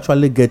go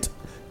actually get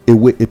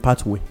a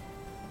pathway.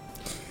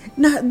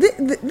 Now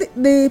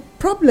the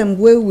problem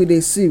where we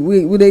they see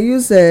we they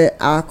use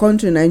our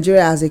country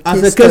Nigeria as a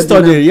case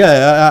study.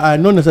 Yeah, I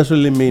not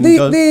necessarily mean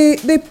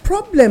the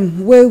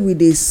problem where we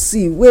they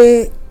see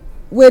where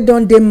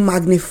don't they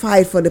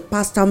magnify for the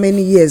past how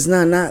many years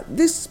now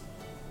this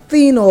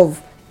thing of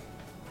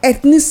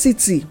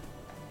ethnicity.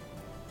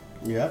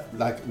 Yeah,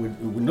 like we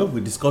know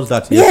we discussed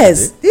that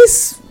yesterday.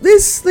 Yes,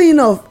 this thing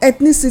of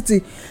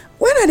ethnicity.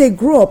 When I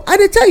grow up, I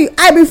tell you,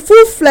 I be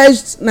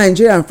full-fledged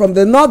Nigerian from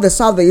the north, the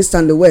south, the east,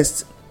 and the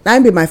west.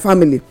 That be my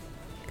family.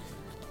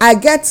 I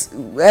get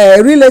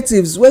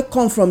relatives where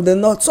come from the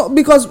north. So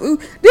because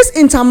this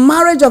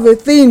intermarriage of a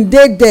thing,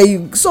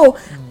 so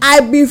I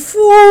be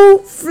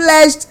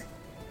full-fledged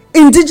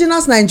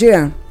indigenous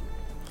Nigerian.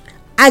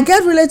 I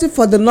get relative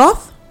for the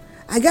north.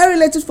 I get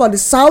relative for the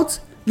south,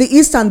 the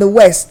east, and the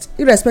west,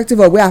 irrespective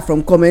of where I'm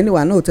from. Come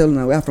anyway, I know tell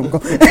you where I'm from.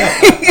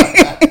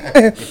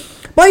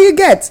 But you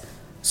get.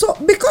 So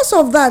because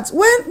of that,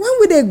 when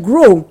we they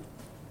grow,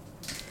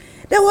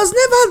 there was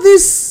never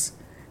this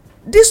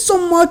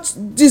so much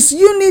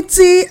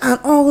disunity and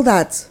all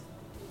that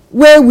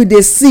where we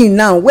they see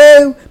now,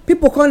 where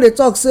people come they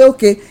talk say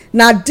okay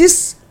now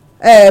this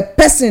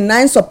person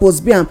now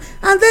supposed be am,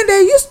 and then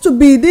there used to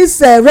be this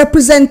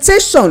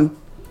representation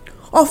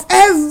of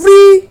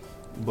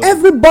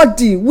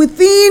everybody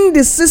within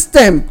the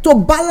system to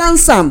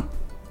balance them.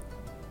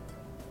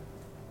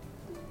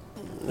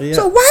 Yeah.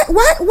 So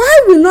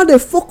why we not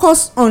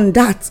focus on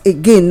that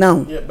again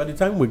now? Yeah, by the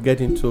time we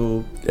get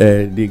into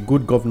the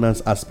good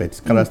governance aspects,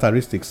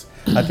 characteristics,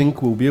 I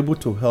think we'll be able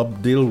to help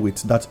deal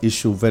with that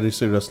issue very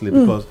seriously,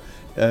 because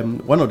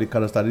one of the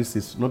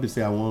characteristics, not to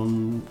say I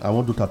want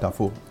to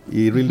tatafo,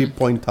 he really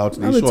point out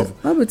the issue of.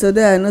 Maybe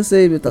today I not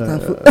say it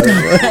tatafo.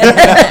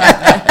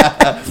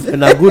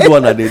 And a good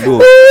one that they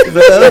do.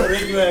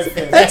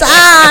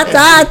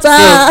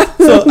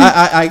 So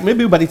I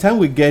maybe by the time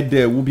we get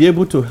there, we'll be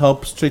able to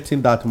help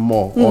straighten that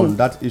more on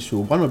that issue.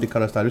 One of the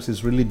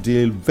characteristics really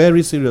deal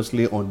very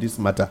seriously on this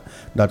matter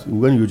that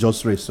when you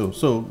just raised.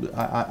 So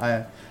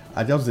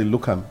I just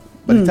look at.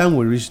 By the time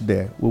we reach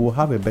there, we will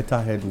have a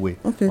better headway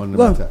on the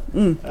matter.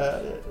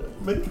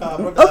 Make our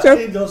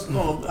brother just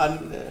come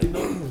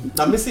and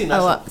I'm missing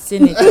our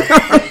senator.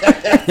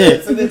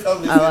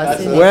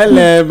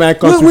 Well, my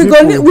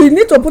country we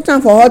need to put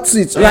him for hot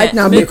seat right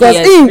now, because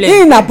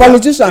he a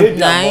politician.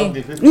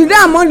 He's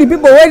there among the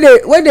people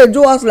where they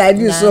do us like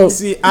this. So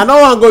see, I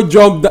don't want to go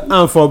jump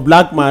down for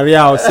Black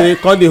Maria or say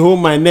call the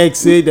hold my neck,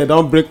 say they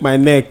don't break my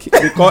neck,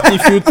 because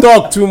if you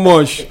talk too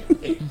much,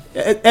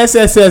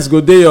 SSS go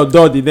dey your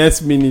door the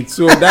next minute.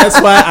 So that's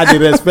why I dey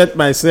respect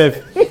myself.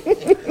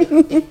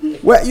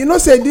 well you know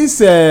say this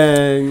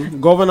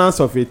governance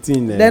of a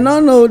thing. They no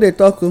know who they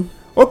talk o.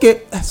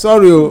 Okay,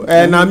 sorry o.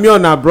 Na me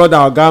and our brother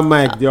Oga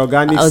Mike, the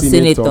organic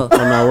senator.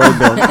 Una well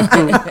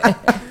done.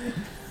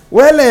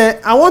 Well,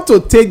 I want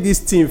to take this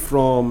thing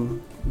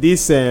from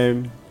this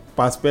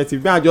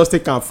perspective. May I just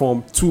take am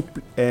from two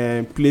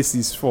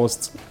places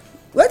first.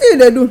 Wetin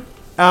they do?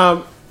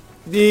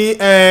 The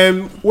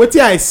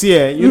wetin I see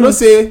here, you know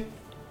say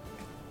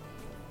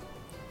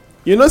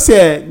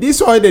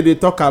this one they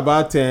talk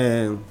about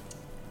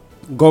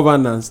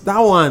governance. That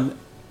one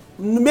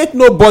make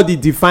nobody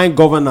define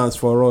governance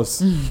for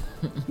us.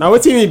 Na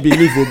wetin we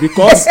believe o,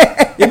 because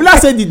e be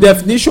like say the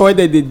definition wey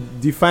they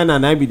define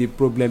and I be the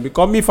problem.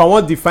 Because me if I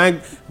wan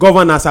define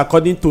governance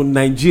according to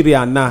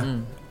Nigeria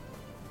now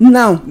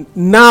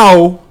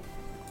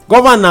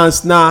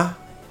governance na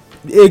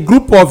a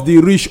group of the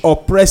rich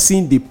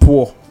oppressing the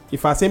poor.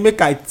 If I say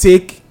make I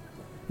take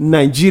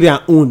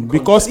Nigeria own,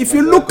 because if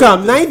you look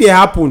am na e dey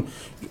happen.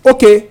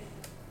 Okay,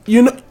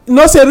 you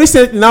know say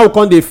recently now we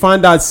come dey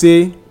find out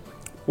say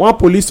one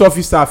police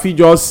officer fit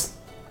just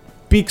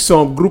pick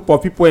some group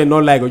of people wey no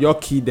like or just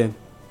kill them,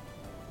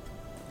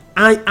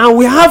 and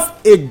we have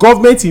a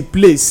government in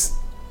place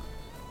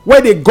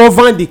wey dey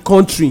govern the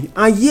country,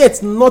 and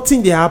yet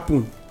nothing dey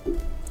happen.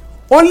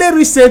 Only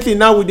recently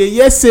now we dey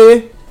hear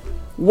say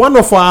one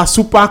of our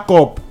super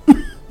cop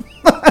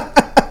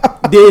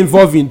dey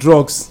involve in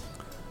drugs,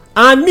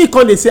 and me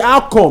come dey say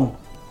how come?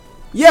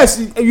 Yes,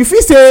 you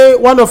fit say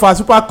one of our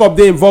super cop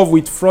dey involved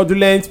with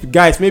fraudulent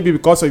guys, maybe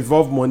because of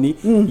involve money.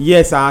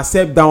 Yes, I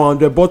accept that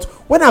 100. But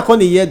when I come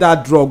dey hear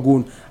that drug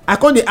gun, I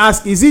come dey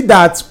ask, is it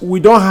that we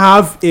don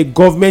have a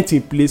government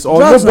in place or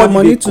drugs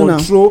nobody dey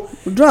control?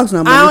 Drugs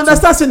na money. I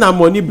understand say na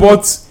money,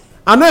 but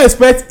I no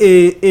expect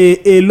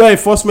a law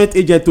enforcement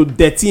agent to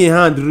dirty im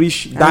hand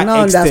reach that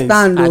extent.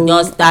 I no understand o. I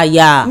just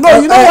tire. No,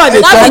 you know why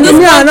they Not in talk.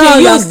 this I no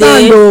country you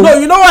understand dey. o. No,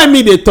 you know why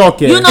me dey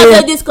talk. You know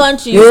say this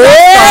country you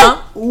dey.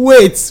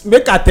 Wait,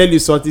 make I tell you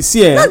something.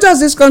 See, Not just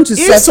this country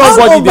if sef,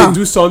 somebody all dey over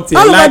do something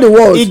all like over the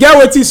world. e get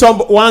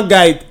wetin one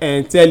guy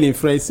tell him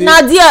friend say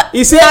Na there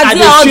he say na I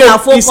there all dey their shame,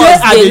 he focus say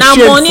I dey. dey Na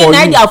shame money for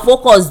na you, their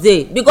focus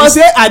dey. he Because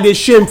say I dey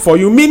shame for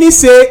you, meaning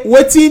say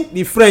wetin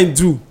the friend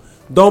do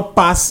don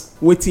pass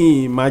wetin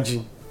he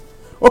imagine.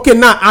 Okay,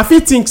 now I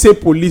fit think say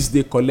police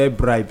dey collect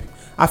bribe,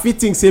 I fit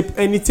think say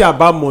anything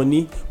about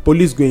money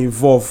police go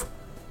involve,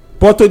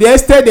 but to the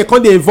extent they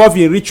come dey involve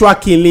in ritual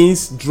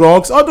killings,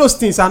 drugs, all those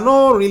things are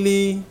not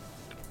really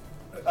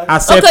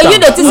accept am. okay, you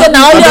dey think say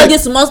na only all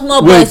these small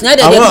small boys na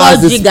dem dey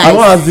call G guys. I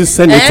wan ask this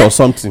senator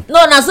something.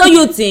 No, na so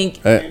you think.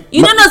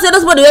 You no know say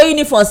those people dey wear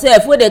uniform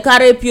sef wey dey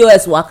carry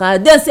POS waka,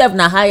 dem sef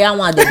na higher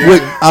one dey.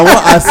 Wait, I wan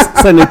ask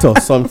senator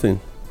something.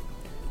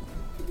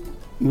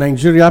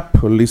 Nigeria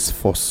police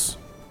force,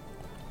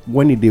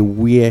 when e dey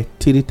wear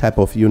 3 type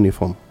of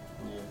uniform,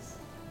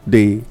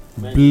 the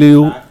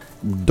blue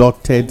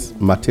dotted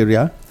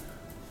material,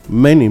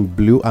 men in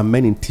blue and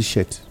men in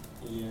t-shirt.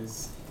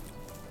 Yes.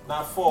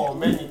 Na for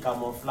men in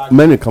camouflage.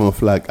 Men in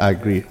camouflage, I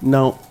agree.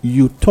 Now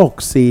you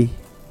talk say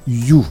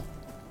you,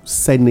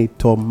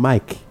 Senator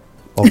Mike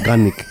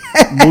Organic,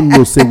 don't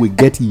know say we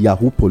get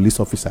Yahoo police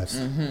officers.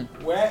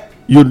 Well,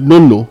 You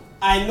don't know.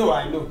 I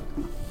know.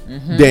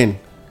 Then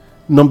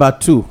number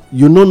 2,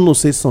 you don't know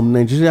say some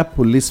Nigeria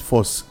police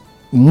force,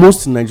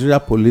 most Nigeria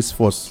police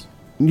force,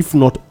 if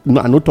not,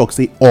 no, I no talk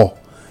say all,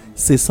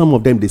 say some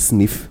of them they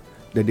sniff,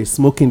 that they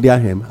smoke in their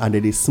hem, and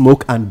they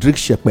smoke and drink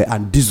shepe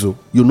and diesel.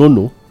 You don't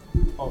know.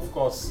 Of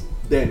course.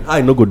 Then how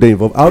you no go dey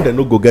involved? How they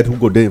no go get who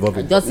go dey involved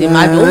in? Just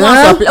imagine who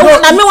wan supply.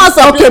 Na me wan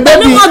supply. Okay, Na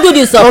me maybe- wan do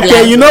the supply.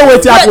 Okay, you know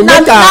wetin happen?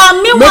 Na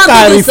me Make wan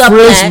I do the supply.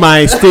 rephrase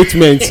my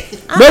statement.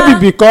 Maybe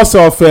because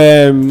of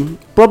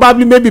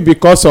probably maybe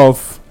because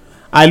of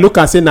I look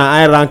and say na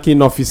high ranking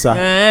officer,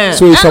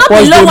 so he Na suppose no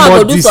be dey low one more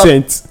go do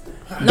decent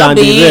no than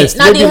the be rest.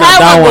 na Maybe the na high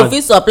that one go one.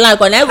 fit supply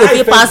cause na go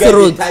fit pass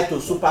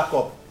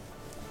road.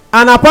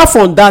 And apart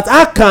from that,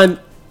 how can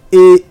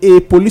a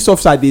police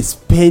officer dey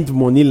spend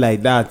money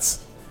like that?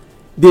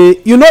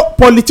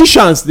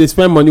 Politicians dey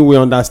spend money, we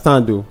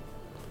understand o.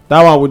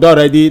 That one we don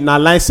already na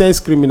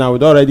licensed criminal, we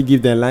don already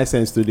give them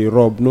license to dey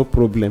rob, no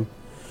problem.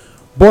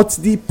 But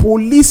the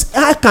police,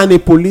 how can a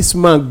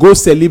policeman go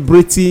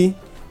celebrity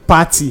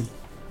party,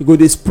 he go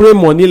dey spray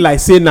money like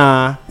say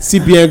na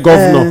CBN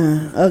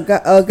governor?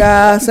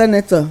 Oga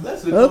senator,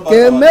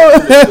 okay,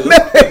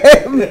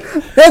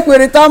 make we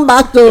return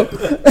back to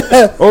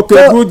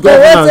Good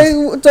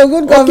governance. to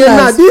good Okay, now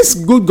governance. this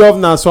good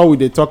governance one we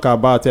dey talk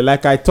about,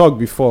 like I talk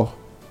before,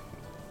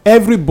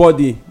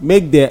 everybody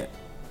make dem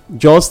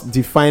just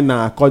define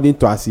am according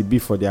to as e be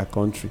for their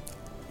country.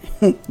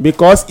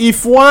 Because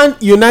if one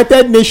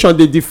United Nations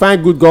dey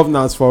define good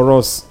governance for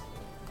us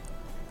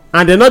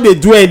and dem no dey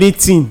do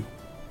anything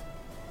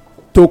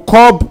to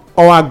curb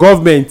our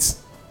government,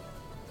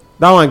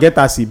 that one get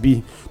as e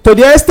be. To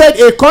the extent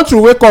a country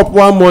wake up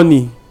one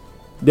morning,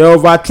 they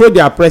overthrow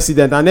their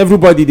president and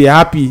everybody dey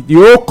happy, the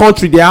whole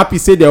country dey happy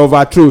say they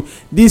overthrow.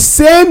 The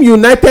same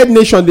United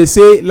Nations dey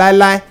say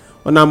lie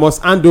una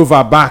must hand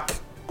over back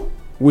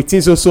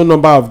within so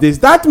number of days.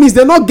 That means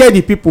they no get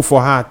the people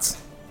for heart.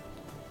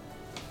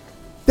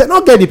 they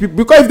no get the people,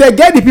 because if they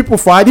get the people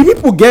for her, the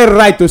people get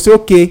right to say,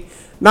 okay,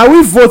 now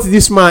we vote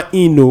this man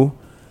in. No,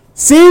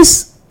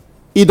 since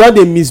he don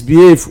dey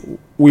misbehave,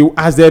 we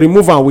as they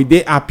remove am, we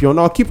dey happy or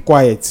not, keep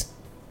quiet.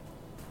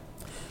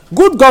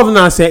 Good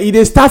governance, e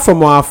dey start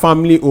from our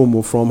family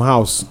home, from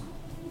house.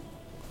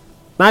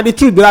 Na the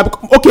truth be that.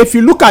 Okay, if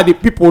you look at the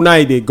people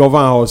now dey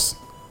govern us,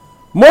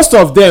 most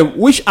of them,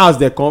 which house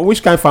they come,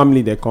 which kind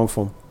family they come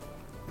from?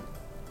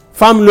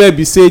 Family wey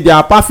be say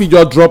their papa fit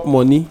just drop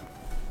money,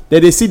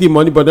 they see the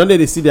money, but don't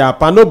they see their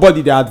papa,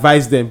 nobody dey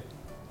advise them.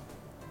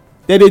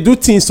 They do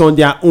things on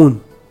their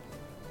own.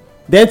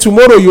 Then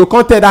tomorrow you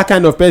come tell that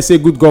kind of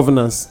person good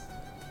governance.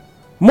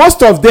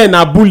 Most of them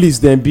are bullies.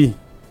 Them be.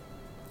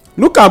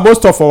 Look at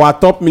most of our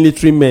top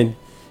military men.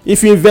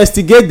 If you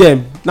investigate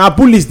them, na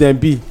bullies them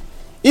be.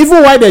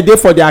 Even while they dey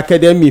for their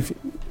academy,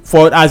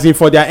 for as in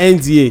for their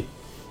NDA,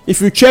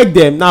 if you check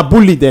them, na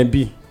bully them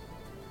be.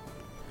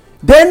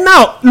 Then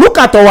now look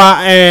at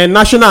our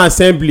National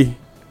Assembly.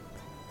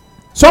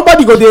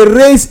 Somebody go dey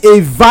raise a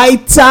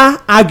vital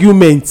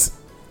argument.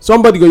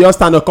 Somebody go just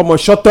stand up, come on,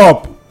 shut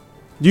up.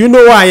 Do you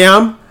know who I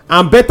am?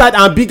 I'm better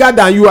and bigger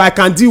than you. I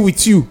can deal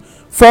with you.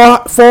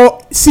 For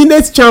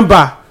Senate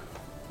chamber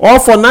or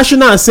for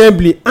National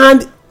Assembly,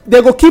 and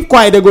they go keep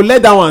quiet. They go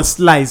let that one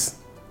slice.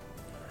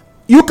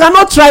 You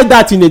cannot try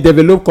that in a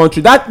developed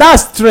country.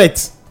 That's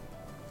threat.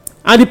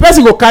 And the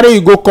person go carry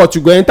you go court,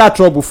 you go enter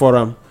trouble for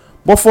am.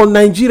 But for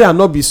Nigeria,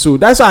 not be so.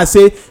 That's why I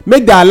say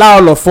make they allow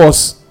all of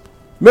us,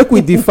 make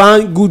we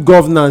define good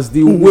governance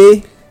the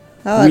way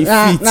we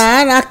fit.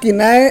 Na anarchy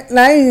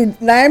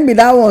na be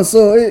that one.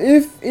 So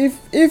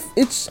if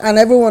each and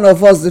every one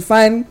of us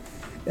define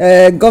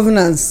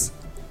governance,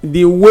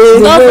 the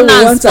way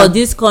governance for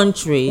this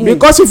country,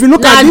 because if you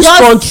look at this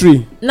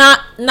country,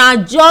 na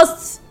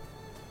just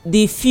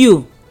the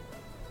few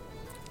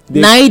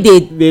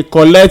they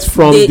collect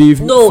from the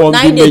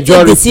majority,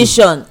 take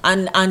decision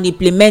and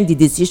implement the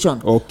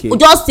decision. Okay,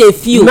 just a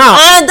few now,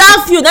 and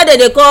that few na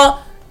they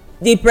call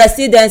the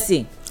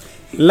presidency.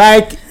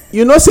 Like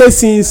you know, say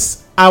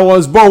since I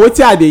was born,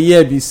 wetin I dey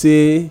hear be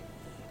say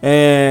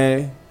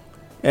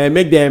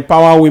make dem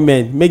empower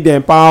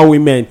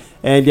women,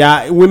 and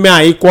their women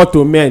are equal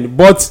to men.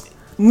 But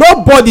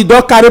nobody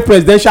don carry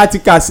presidential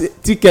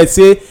ticket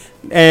say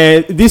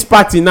this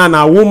party now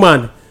na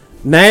woman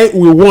na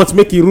we want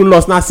make e rule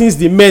us now since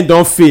the men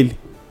don fail.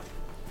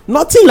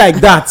 Nothing like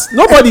that.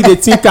 Nobody dey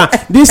think am.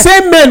 The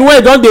same men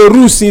wey don dey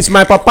rule since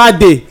my papa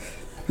dey,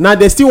 na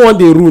they still wan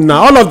dey rule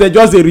now. All of them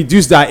just dey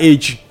reduce their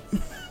age.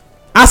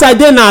 As I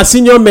dey now,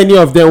 senior many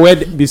of them wey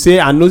be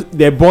say I know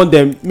they born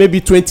them maybe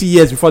 20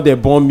 years before they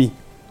born me.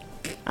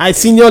 I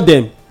senior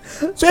them.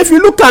 So if you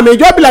look at me, e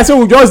just be like say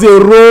we just dey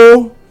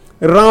roll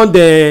round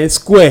the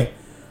square.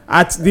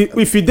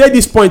 If you dey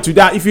this point to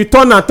that, if you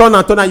turn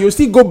and you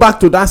still go back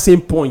to that same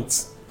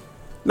point.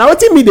 Now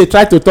wetin me dey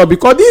try to talk,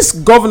 because this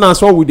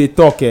governance what we dey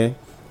talk,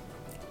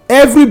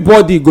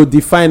 everybody go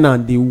define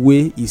am the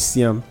way e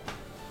see am.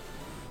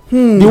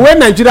 The way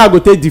Nigeria go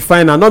take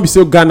define am, not be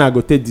so Ghana go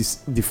take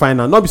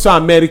define am, not be so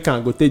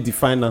America go take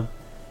define am.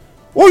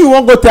 Who you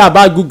wan go tell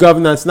about good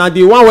governance? Na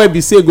the one wey be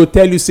say go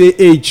tell you say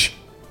age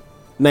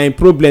na im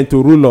problem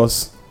to rule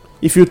us.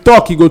 If you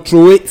talk, e go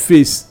throway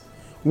face.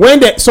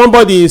 When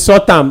somebody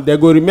insult am, they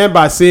go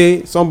remember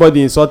say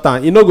somebody insult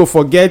am. E no go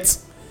forget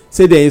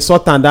say they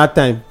insult am that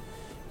time.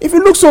 If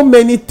you look so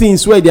many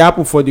things wey dey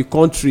happen for the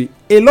country,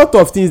 a lot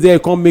of things there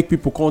come make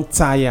people come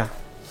tire.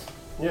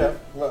 Yeah,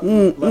 well,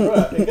 my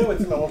brother, again,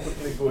 what I want to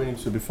quickly go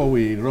into before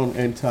we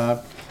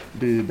enter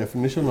the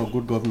definition of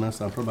good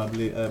governance, and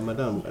probably,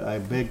 madam, I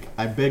beg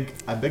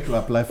to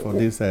apply for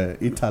this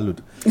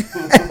interlude.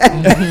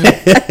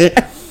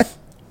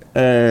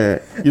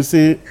 You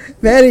see,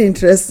 very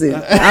interesting.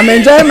 I'm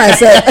enjoying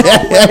myself.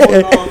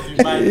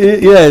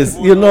 Yes,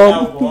 you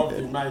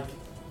know.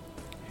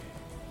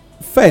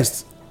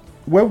 First,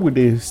 when would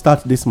they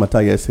start this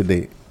matter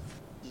yesterday?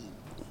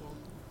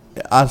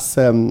 As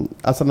an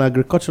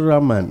agricultural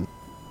man,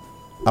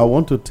 I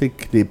want to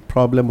take the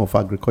problem of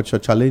agriculture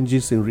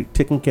challenges in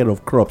taking care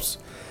of crops,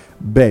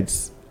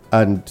 birds,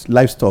 and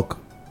livestock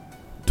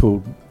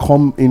to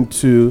come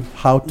into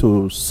how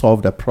to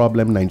solve the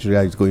problem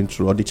Nigeria is going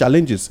through, or the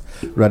challenges,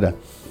 rather.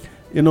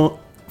 You know,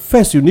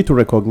 first you need to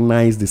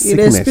recognize the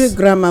sickness. You speak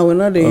grammar, we're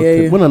not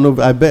hear you. When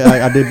I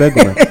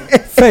beg.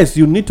 First,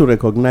 you need to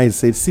recognize,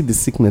 see the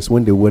sickness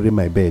when they worry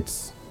my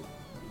birds.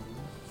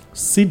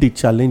 See the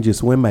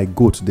challenges when my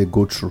goats they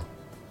go through.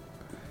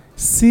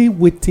 See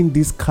waiting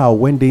this cow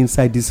when they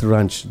inside this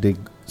ranch they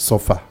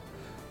suffer.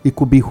 It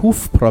could be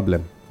hoof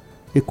problem.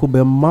 It could be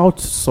a mouth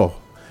sore.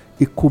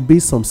 It could be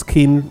some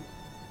skin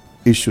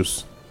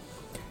issues.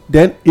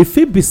 Then if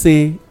it be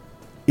say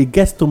it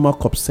gets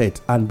stomach upset,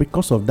 and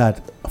because of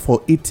that,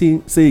 for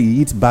eating, say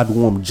you eat bad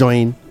worm,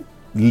 join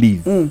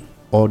leaf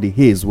or the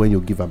haze when you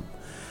give them.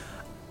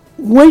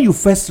 When you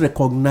first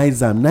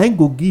recognize them, now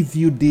go give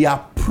you the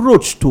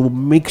approach to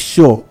make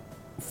sure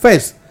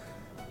first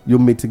you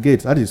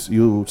mitigate. That is,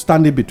 you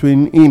stand in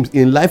between him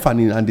in life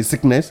and the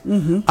sickness,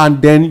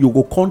 and then you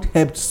go can't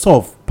help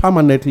solve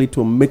permanently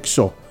to make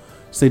sure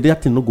say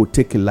that thing no go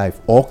take a life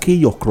or kill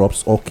your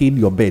crops or kill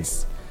your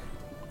birds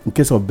in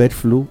case of bird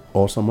flu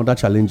or some other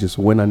challenges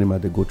when animal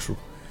they go through.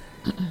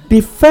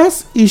 The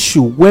first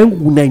issue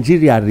when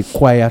Nigeria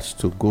requires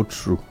to go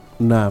through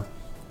now,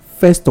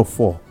 first of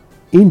all,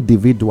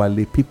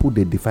 individually people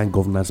they define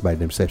governance by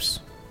themselves.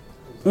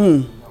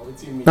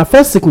 Now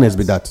first sickness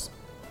be that,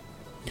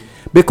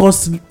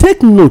 because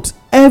take note,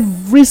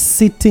 every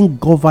sitting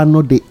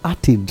governor they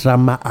act a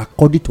drama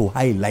according to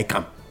how he like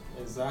him.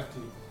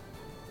 Exactly.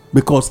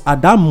 Because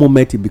at that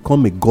moment he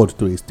become a god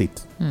to a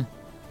state.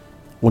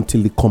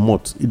 Until he come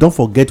out. You don't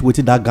forget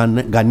wetin that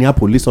Ghanaian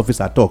police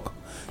officer talk.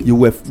 You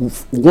were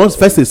once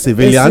first a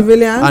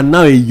civilian and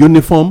now a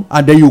uniform,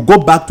 and then you go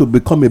back to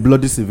become a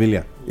bloody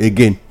civilian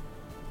again.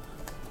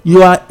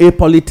 You are a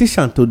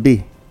politician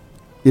today,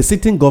 a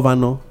sitting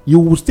governor. You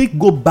will still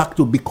go back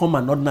to become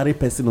an ordinary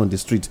person on the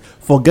street.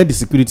 Forget the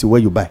security where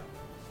you buy.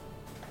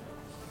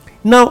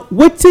 Now,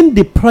 wetin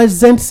the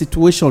present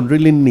situation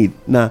really need?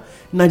 Now,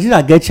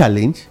 Nigeria get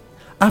challenge,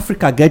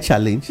 Africa get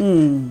challenge,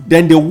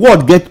 then the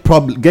world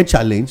get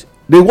challenge,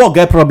 the world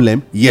get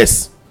problem.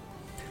 Yes.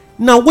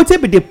 Now,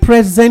 wetin be the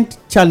present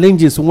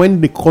challenges when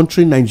the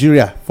country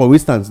Nigeria, for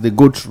instance, they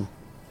go through?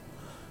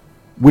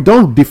 We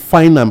don't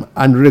define them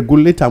and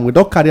regulate them. We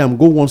don't carry them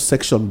go one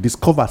section,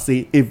 discover,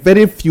 say, a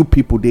very few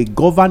people, they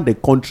govern the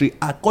country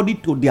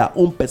according to their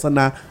own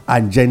personal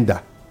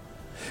agenda.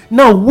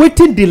 Now,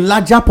 wetin the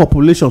larger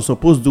population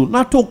supposed to do?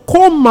 Now, to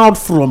come out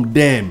from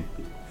them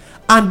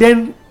and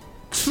then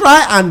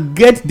try and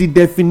get the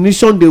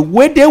definition the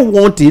way they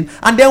want it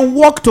and then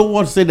work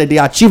towards say that they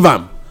achieve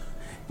them.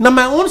 Now,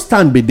 my own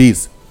stand be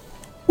this.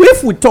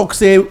 If we talk,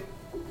 say,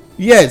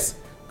 yes,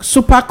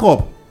 Super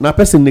Cup, na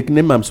person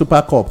nickname am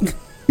Super Cup.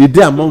 E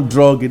dey among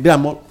drug, e dey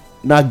among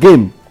na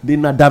game, dey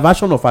na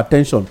diversion of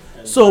attention.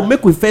 So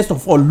make we first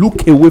of all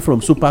look away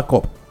from Super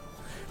Cup.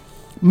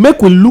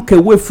 Make we look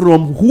away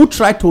from who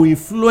try to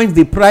influence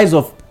the price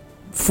of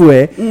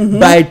fuel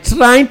by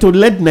trying to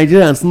let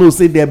Nigerians know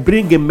say they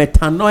bring a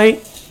methanol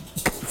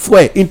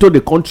fuel into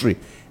the country.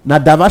 Na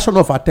diversion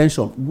of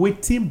attention.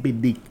 Wetin be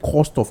the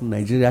cost of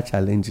Nigeria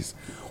challenges?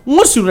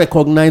 Once you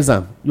recognize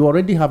them, you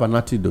already have an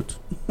antidote.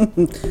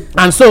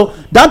 And so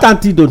that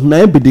antidote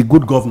may be the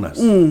good governance.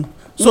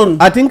 So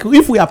I think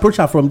if we approach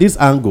her from this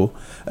angle,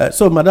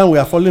 so madam, we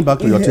are falling back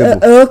to your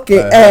table.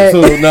 Okay.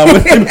 So now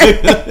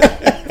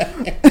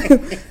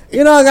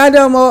you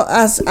know,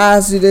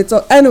 as you dey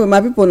talk, anyway,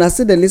 my people now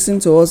still they listen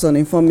to us on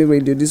Inform Me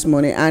Radio this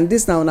morning, and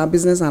this now on our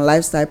business and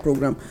lifestyle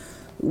program.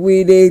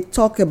 We they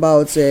talk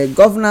about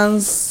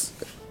governance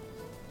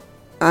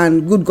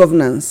and good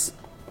governance.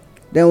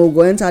 Then we'll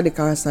go enter the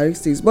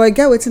characteristics. But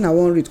again, waiting, I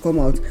won't read come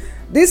out.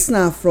 This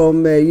now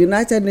from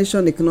United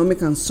Nations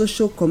Economic and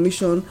Social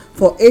Commission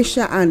for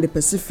Asia and the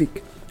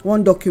Pacific.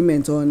 One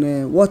document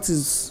on what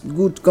is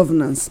good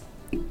governance.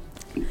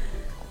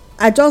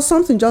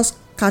 Something just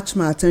catch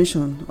my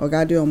attention.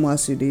 Ogade Omo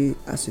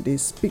as you dey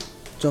speak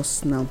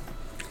just now.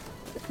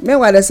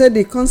 Meanwhile, they said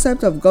the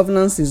concept of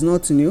governance is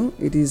not new.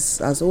 It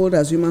is as old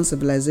as human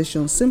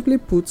civilization. Simply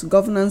put,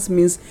 governance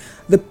means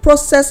the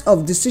process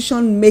of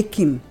decision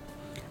making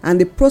and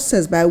the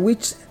process by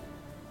which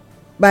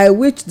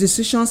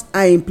decisions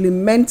are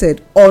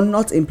implemented or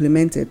not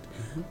implemented.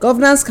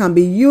 Governance can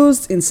be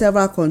used in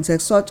several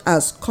contexts such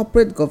as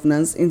corporate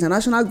governance,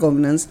 international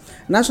governance,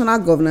 national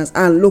governance,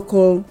 and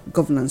local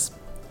governance.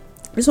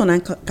 This one I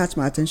catch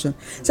my attention.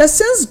 So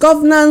since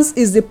governance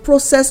is the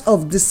process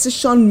of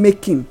decision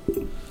making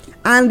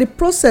and the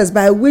process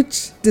by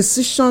which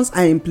decisions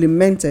are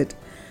implemented,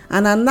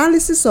 an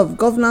analysis of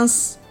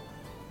governance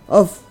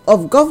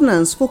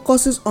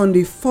focuses on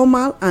the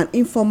formal and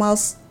informal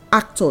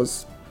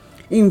actors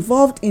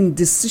involved in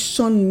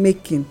decision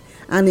making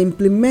and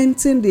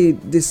implementing the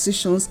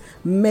decisions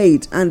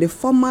made, and the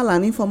formal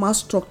and informal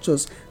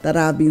structures that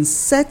have been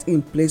set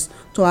in place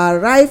to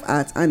arrive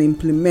at and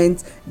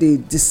implement the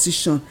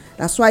decision.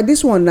 That's why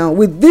this one now,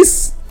 with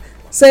this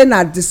saying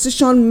that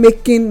decision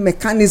making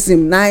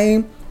mechanism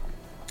now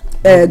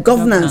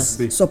governance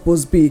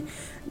suppose be.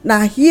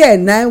 Now here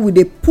now we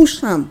dey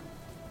push am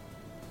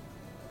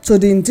to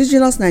the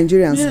indigenous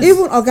Nigerians. Yes.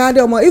 Even Ogade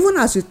Omo, even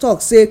as you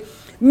talk, say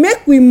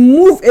make we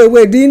move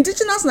away. The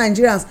indigenous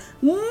Nigerians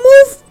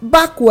move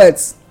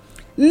backwards,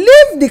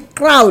 leave the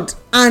crowd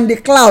and the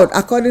cloud,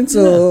 according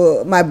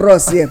to my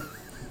bros here.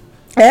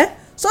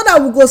 So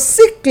that we go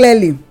see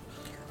clearly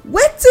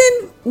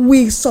wetin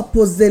we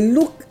suppose dey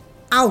look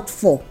out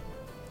for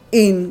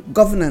in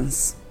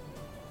governance.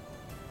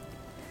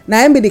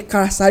 Na im be the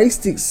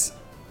characteristics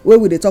wey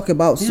we dey talk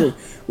about. So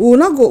we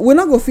no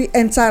go fit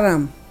enter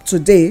am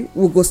today.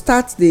 We go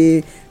start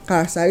the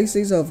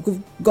characteristics of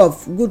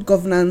good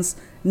governance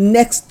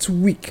next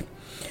week.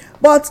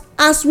 But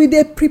as we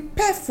dey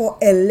prepare for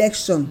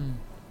election,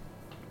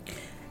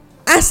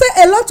 I say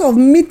a lot of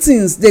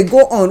meetings dey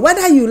go on,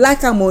 whether you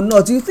like am or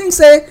not. You think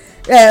say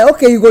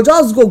okay, you go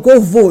just go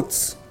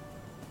vote?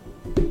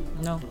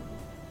 No.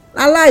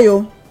 Na lie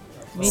o.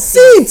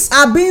 Seeds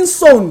are being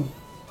sown.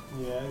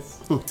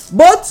 Yes.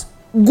 Both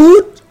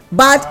good,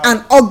 bad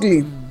and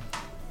ugly.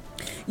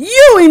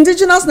 you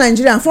indigenous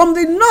Nigerian from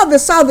the north, the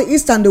south, the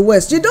east and the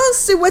west, you don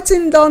see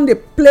wetin don dey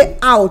play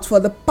out for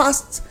the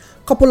past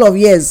couple of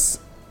years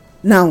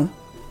now.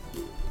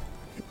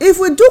 If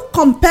we do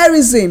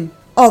comparison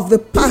of the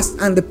past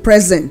and the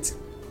present,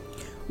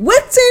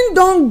 wetin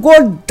don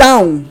go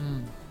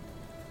down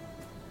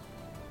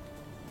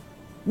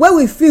wey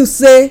we feel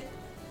say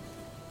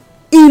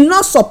e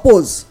no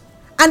suppose,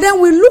 and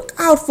then we look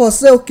out for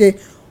say okay,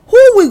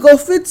 who we go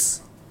fit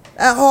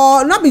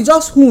or not be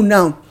just who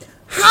now,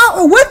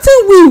 how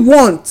wetin we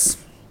want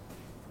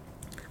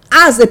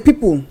as a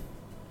people,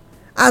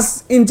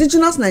 as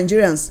indigenous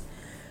Nigerians,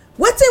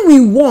 wetin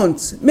we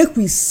want make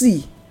we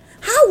see,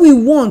 how we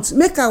want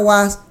make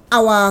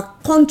our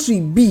country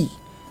be,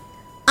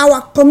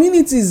 our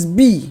communities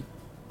be.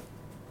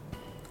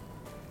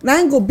 Na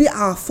im go be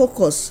our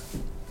focus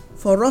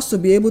for us to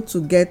be able to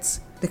get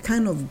the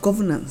kind of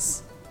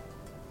governance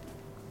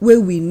wey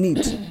we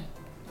need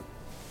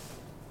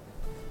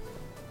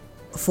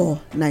for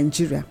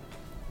Nigeria.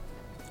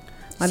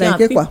 Madam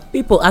Kekwa,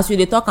 people as we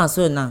dey talk am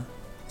so now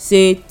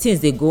say things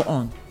dey go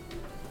on.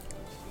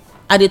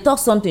 I dey talk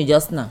something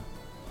just now.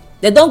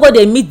 They don go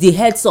dey meet the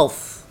heads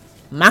of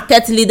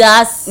market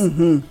leaders,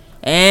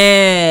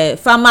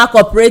 farmer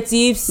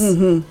cooperatives,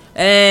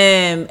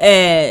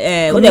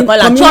 what they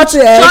call am, church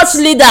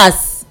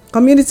leaders,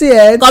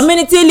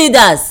 community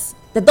leaders.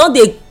 They don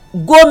dey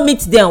go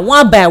meet them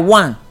one by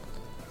one,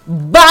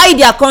 buy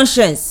their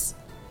conscience.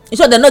 In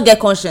short, they no get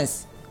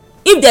conscience.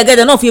 If they get,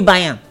 they no fit buy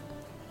am.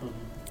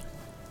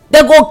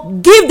 They go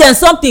give them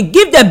something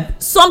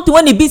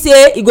when e be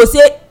say e go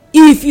say,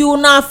 if you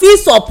na fit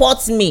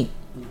support me,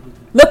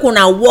 make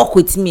una work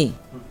with me,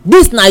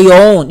 this na your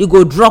own, you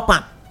go drop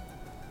am.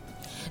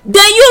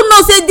 Then you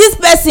know say this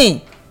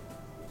person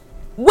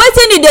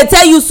wetin e dey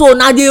tell you so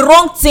na the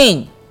wrong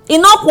thing, e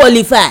no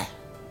qualify,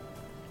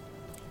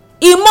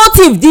 e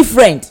motive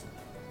different.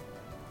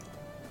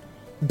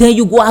 Then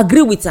you go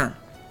agree with am.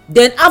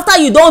 Then after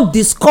you don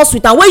discuss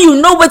with am, when you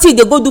know wetin you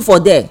dey go do for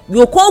there,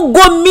 you come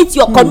go meet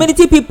your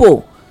community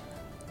people,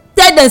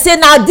 tell them say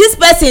na this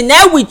person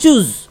na we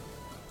choose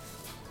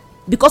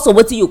because of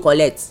wetin you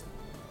collect.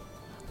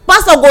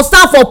 Pastor go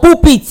stand for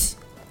pulpit,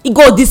 e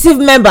go deceive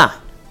member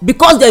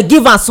because they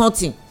give am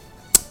something.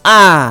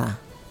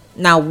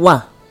 Na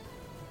wa.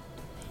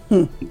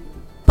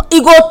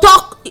 E go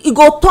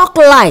talk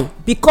lie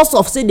because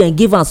of say dem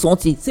give am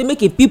something, say make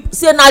people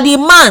say na the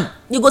man,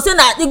 you go say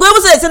na, you go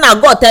even say na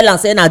God tell am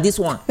say na this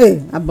one.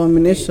 Hey,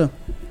 abomination.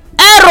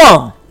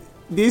 Error.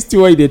 This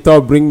thing wey you dey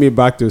talk bring me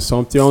back to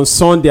something. On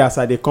Sunday as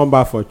I dey come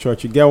back for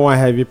church, you get one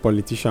heavy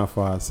politician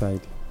for our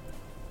side.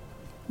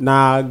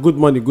 Na good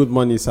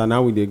morning sir,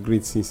 now we dey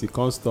greet since he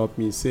come stop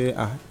me say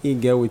he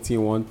get wetin he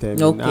wan tell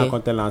me. Now I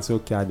come tell am say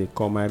okay, I dey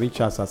come, I reach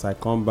house as I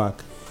come back,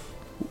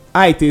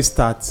 how e take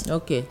start.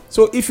 Okay,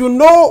 so if you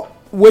know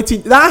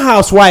wetin that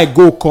house wey I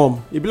go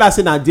come, e be like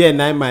say na there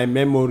na my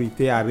memory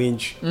take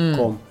arrange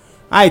come.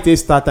 How e take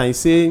start, and he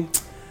say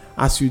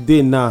as you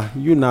dey now,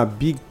 you na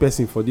big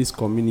person for this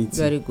community.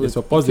 Very good.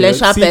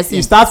 Influential person.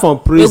 You start from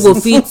prison. You go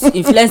fit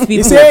influence people.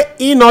 He say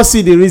he no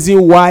see the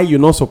reason why you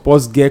no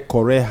suppose get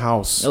correct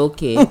house.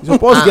 Okay. You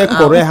suppose get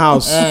correct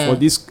house for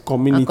this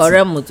community.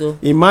 Correct motor.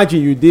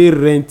 Imagine you dey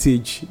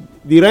rentage.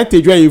 The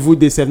rentage wey you even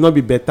dey sef no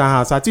be better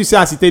house. At you say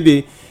as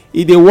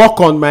e dey work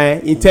on my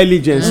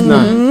intelligence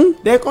now.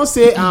 Then come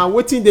say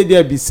wetin dey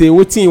there be say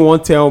wetin you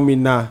wan tell me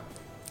now.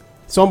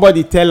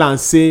 Somebody tell am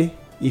say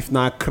if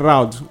na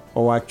crowd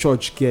our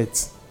church get,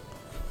 say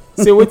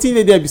wetin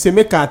dey there be say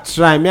make I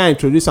try, may I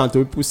introduce am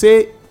to people,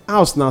 say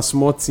house na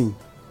small thing,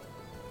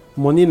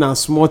 money na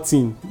small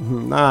thing.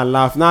 Now I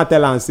laugh, now I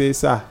tell am say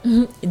sir,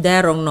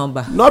 that wrong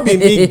number, no be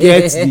me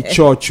get the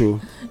church o.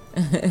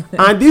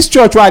 And this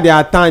church wey I dey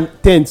at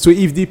ten d, so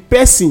if the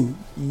person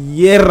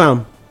hear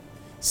am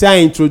say I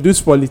introduce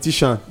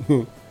politician,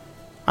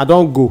 I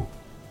don go.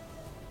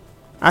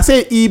 I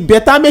say e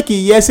better make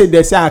e hear say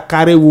they say I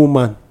carry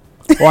woman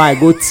or I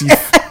go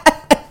thief.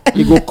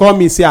 He go call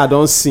me say I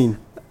don sin,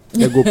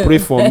 they go pray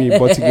for me,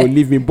 but he go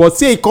leave me. But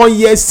say he come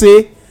hear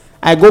say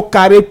I go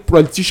carry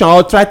politician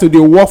or try to dey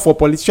work for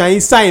politician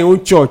inside him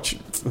own church.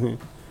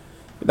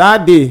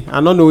 That day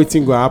I no know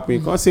wetin go happen.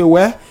 He come say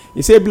well,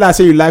 he say be like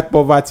say you like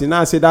poverty.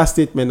 Now I say that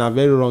statement na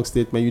very wrong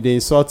statement, you dey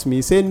insult me.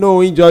 He say no,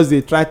 he just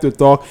dey try to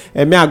talk,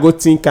 and me I go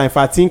think am, if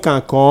I think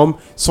am come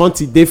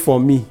something dey for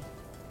me.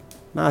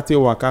 Now I take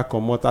waka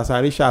comot. As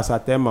I reach house I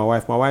tell my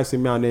wife say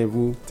me I no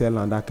even tell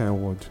am that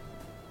kind word.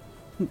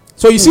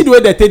 So you see the way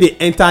they take dey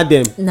enter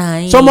them.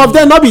 Some of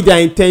them no be their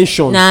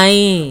intention.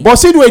 But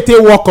see the way they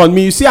work on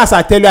me. You see as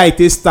I tell you how it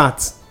take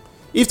start.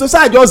 If to say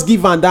I just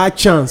give am that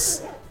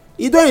chance,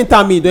 e don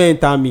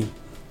enter me.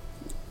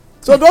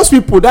 So those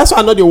people, that's why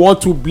I know they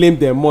want to blame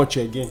them much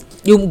again.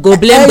 You go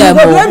blame them.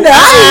 You go blame them.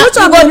 You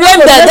go blame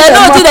them. They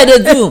know wetin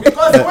they do.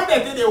 Because the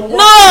way they work.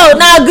 No,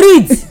 na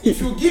greed.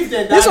 If you give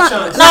them that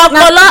chance. Na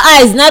color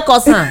eyes, na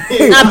cause am.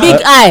 Na big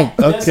eye.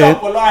 Okay.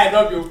 Color eye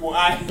no be open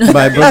eye.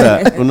 My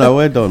brother, una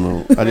well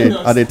done.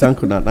 I dey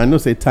thank una. I know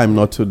say time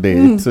not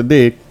today.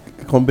 Today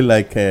can be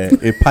like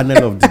a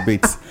panel of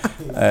debate.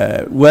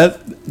 Well,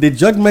 the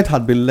judgment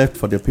had been left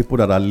for the people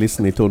that are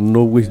listening to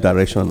know which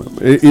direction.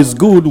 It's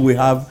good we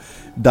have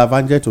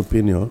divergent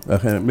opinion.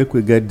 Make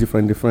we get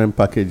different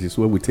packages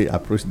where we take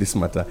approach this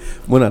matter.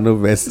 When I know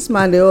best. This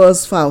man, they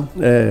always foul.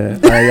 I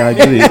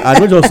agree. I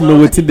don't just know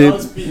what they.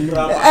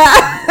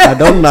 I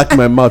don't knock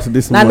my mouth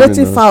this morning.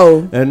 Native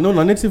fowl.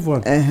 No, native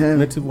one.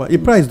 Native one. The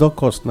price don't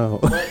cost now.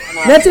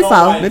 Native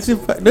fowl.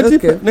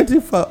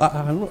 Native fowl.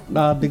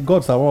 The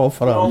gods are all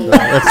for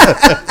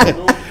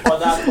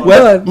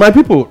Well, my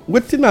people,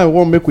 what thing I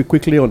want make we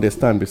quickly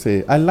understand. They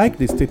say I like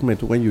the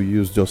statement when you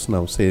use just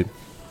now. Say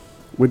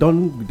we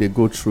don't they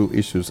go through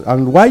issues,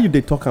 and why you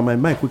they talk and my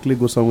mind quickly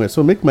go somewhere.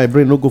 So make my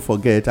brain no go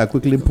forget. I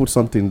quickly put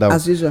something down.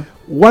 As usual.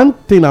 One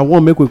thing I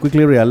want make we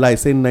quickly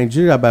realize: in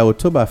Nigeria by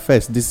October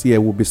 1st this year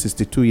will be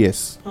 62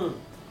 years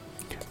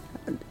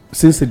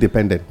since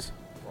independence,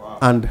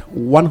 and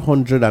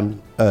 100 and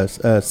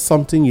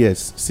something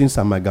years since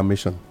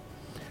amalgamation.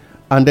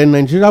 And then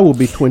Nigeria will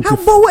be 20. But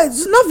wait,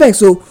 it's not vex.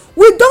 So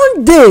we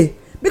don't day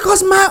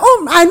because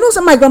I know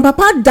some my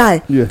grandpapa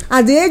died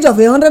at the age of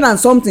 100 and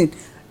something.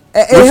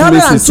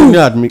 102.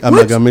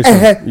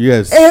 Amalgamation.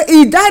 Yes.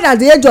 He died at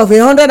the age of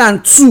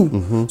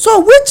 102. So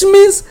which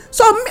means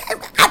man,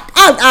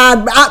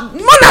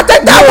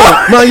 take that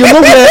one. Man, you know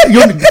where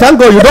you thank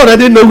God you don't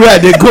already know where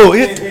they go.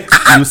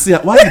 You see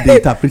why did they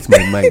interpret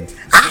my mind?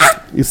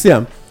 You see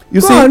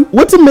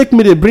what to make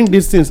me they bring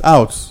these things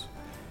out?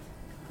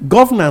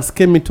 Governors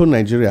came into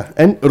Nigeria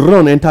and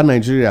enter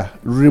Nigeria,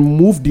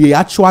 remove the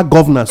actual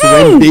governors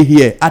when they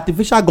here.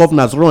 Artificial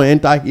governors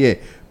enter here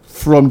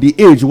from the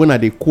age when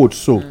they quote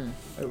so.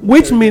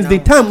 Which means the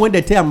time when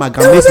they tell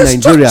amalgamate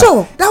Nigeria.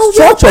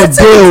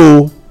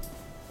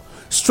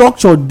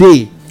 Structure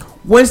day.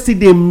 When still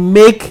they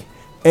make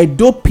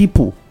Edo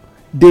people,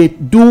 they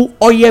do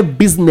oil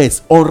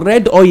business or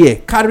red oil,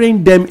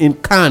 carrying them in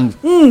can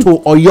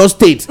to Oyo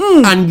State,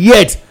 and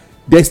yet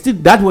they still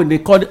that when they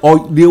call the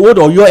old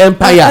Oyo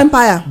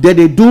Empire.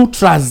 They do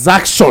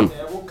transaction.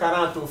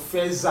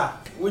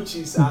 Which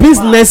is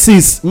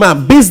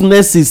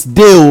businesses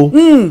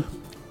they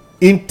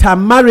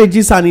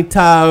intermarriages and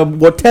inter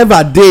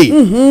whatever day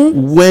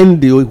when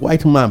the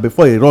white man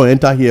before he run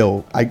enter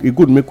here it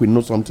could make we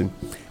know something,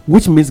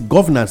 which means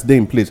governance they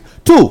in place.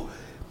 2,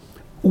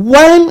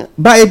 when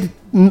by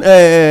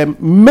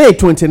May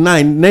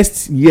 29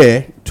 next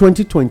year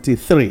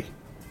 2023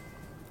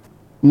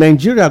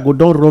 Nigeria go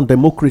down run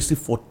democracy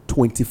for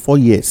 24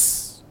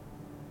 years.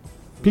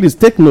 Please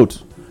take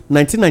note.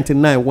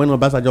 1999 when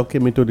Obasanjo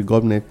came into the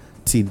government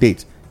till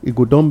date, it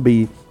go down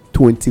be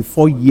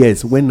 24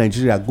 years when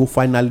Nigeria go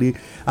finally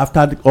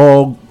after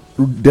all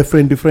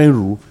different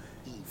rule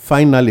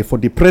finally for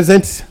the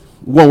present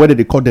one whether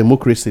they call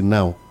democracy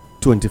now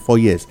 24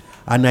 years.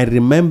 And I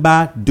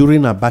remember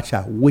during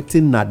Abacha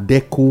waiting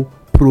Nadeco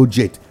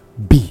project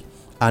B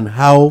and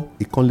how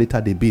it can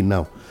later they be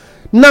now.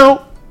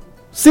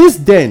 Since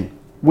then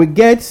we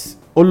get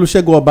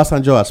Olusegun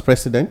Obasanjo as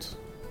president,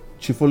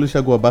 Chief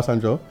Olusegun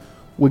Obasanjo,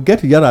 we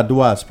get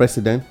Yar'Adua as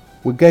president,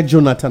 we get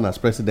Jonathan as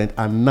president,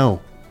 and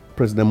now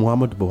President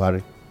Muhammadu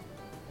Buhari.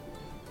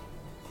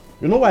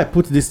 You know why I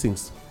put these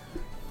things?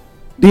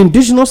 The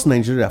indigenous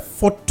Nigeria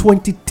for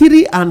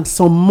 23 and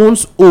some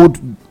months old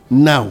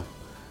now,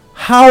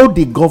 how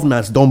the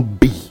governors don't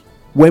be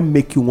when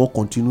make you want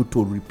continue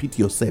to repeat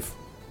yourself.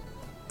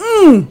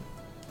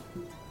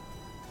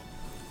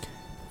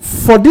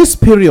 For this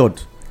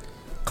period,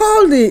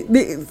 call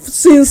the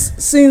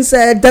since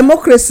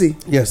democracy.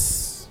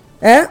 Yes.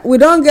 We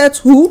don't get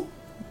who?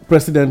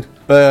 President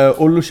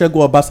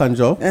Olusegun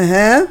Obasanjo.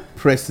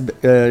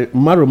 President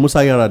Umaru Musa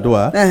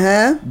Yar'Adua.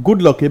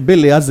 Goodluck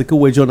Ebele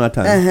Azikiwe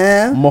Jonathan.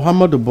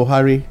 Muhammadu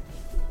Buhari.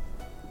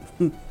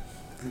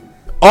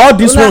 All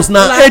these ones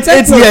now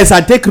 8 years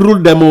I take rule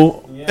them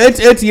all.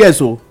 8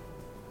 years oh.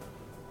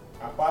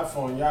 Apart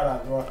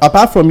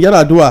from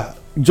Yar'Adua,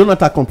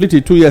 Jonathan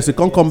completed 2 years. He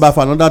can't come back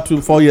for another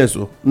 4 years.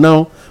 So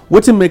now,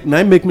 what to make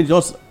me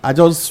just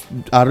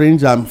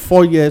arrange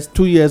 4 years,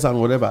 2 years, and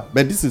whatever.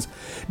 But this is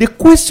the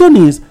question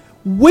is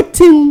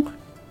waiting.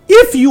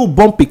 If you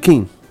born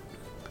pikin,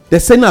 they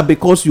say now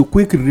because you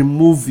quick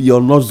remove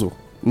your nozzle.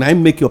 Now I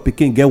make your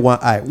pikin get one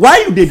eye.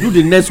 Why you they do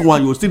the next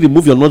one? You still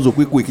remove your nozzle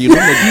quick. You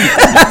don't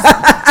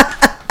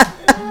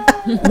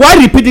Why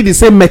repeating the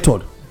same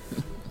method?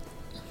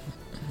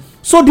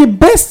 So the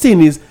best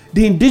thing is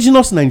the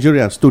indigenous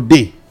Nigerians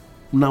today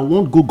now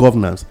want good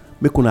governance.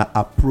 Make una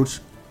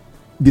approach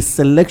the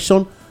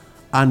selection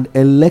and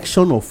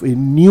election of a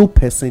new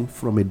person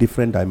from a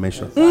different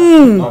dimension.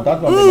 Now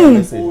that one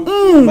message.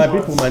 My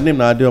people, my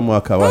name is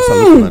Adeomo Akawa.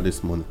 Salute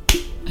this morning.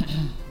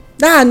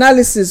 That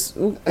analysis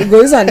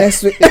goes on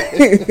next week.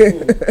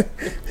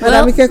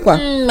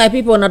 My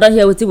people not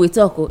hear wetin we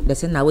talk. They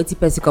say na wetin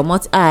person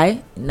comot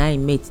eye, na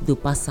im mate do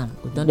pass am.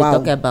 We don dey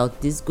talk about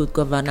this good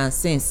governance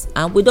since,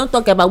 and we don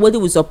talk about wetin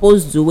we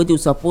suppose do, wetin we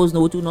suppose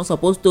know, wetin we not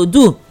supposed to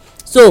do.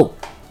 So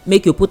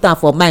make you put am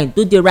for mind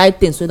do the right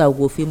thing so that we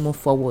go fit move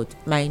forward.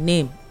 My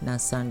name na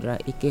Sandra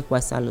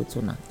Ikekwa. Salute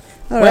una.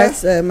 All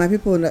right, my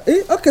people.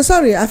 Okay,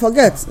 sorry, I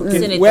forget.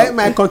 Okay, well,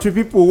 my country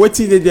people,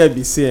 wetin dey there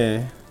be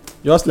say,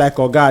 just like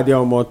oga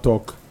adeomo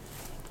talk,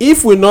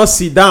 if we no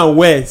sit down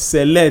well,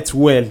 select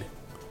well,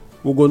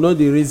 we go know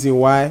the reason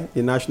why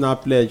the national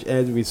pledge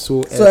ends with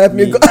so help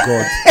me God.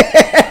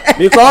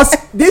 Because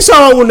this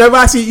one we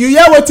never see. You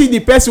hear wetin the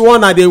person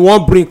one dey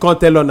wan bring come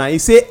tell una. He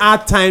say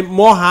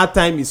more hard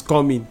time is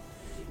coming.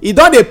 He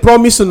don dey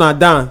promise una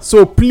down,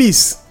 so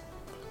please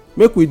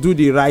make we do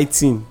the right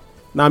thing.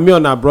 Na me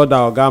and our brother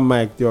oga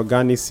Mike, the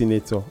organic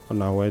senator,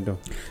 on our well done.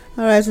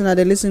 All right, so now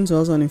they listen to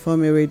us on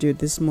Inform Me Radio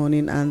this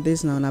morning, and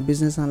this now on our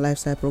business and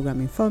lifestyle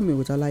program Inform Me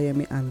with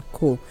Olayemi and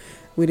Co.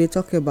 We dey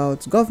talk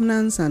about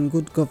governance and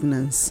good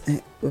governance.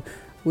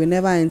 We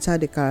never enter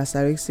the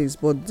characteristics,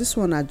 but this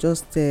one are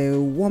just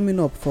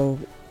warming up for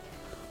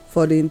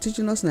the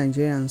indigenous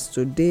Nigerians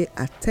to dey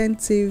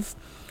attentive,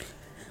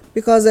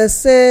 because they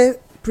say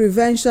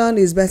prevention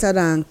is better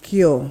than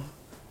cure.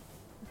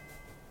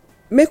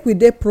 Make we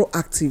dey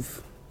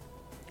proactive.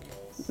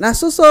 Na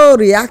so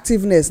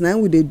reactiveness na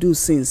we dey do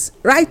since.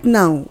 Right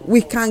now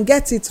we can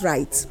get it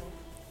right.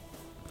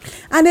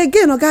 And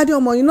again, oga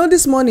adeomo, you know,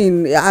 this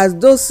morning as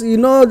those, you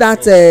know,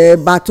 that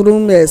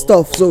bathroom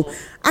stuff, so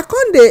I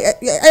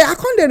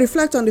can't dey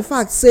reflect on the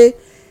fact say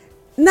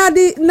na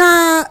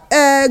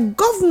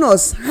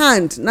governors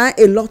hand na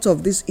a lot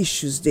of these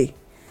issues dey.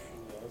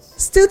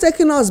 Still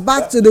taking us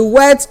back to the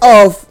words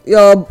of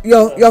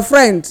your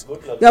friend,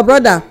 your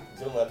brother,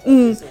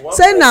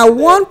 say na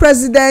one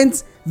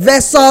president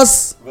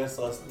versus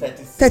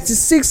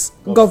 36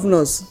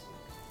 governors.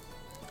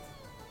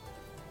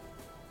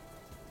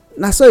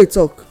 Na so e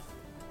talk.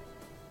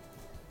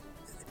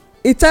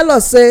 E tell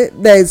us say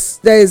there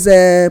is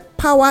a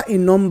power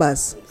in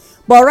numbers,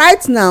 but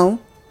right now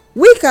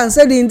we can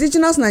say the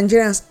indigenous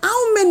Nigerians,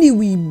 how many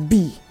we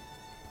be?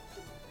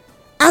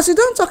 As we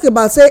don talk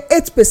about say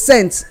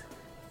 8%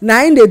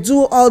 na im dey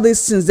do all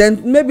these things,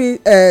 then maybe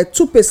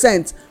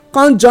 2%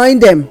 come join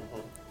them.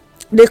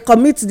 They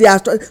commit their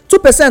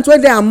 2%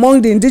 wey dey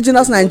among the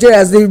indigenous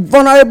Nigerians, the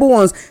vulnerable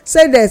ones,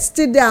 say they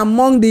still dey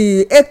among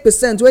the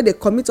 8% wey dey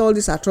commit all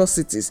these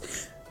atrocities.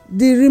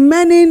 The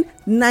remaining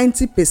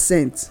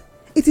 90%,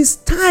 it is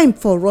time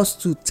for us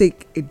to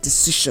take a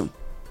decision.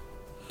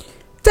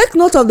 Take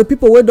note of the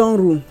people wey don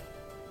rule.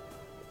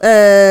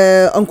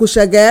 Uncle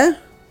Shege,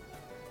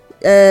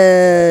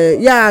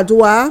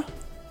 Yar'Adua,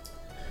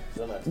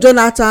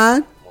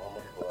 Jonathan,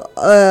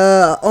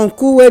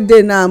 Uncle wey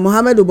dey now,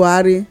 Muhammadu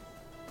Buhari.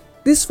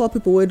 These 4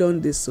 people wey don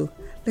dey, so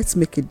let's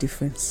make a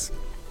difference.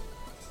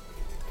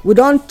 We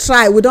don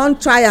try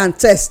and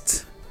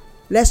test.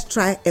 Let's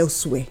try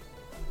elsewhere.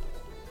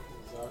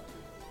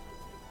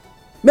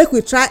 Make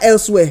we try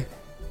elsewhere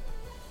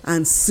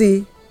and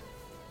see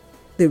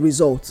the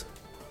result.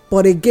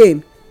 But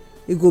again,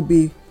 it go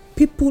be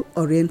people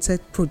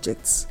oriented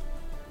projects.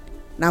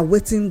 Na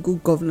wetin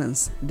good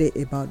governance dey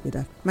about be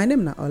that. My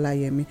name na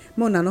Olayemi.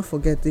 May una no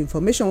forget, the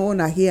information wey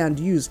una hear and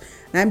use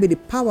na be the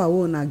power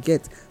wey una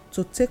get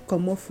to take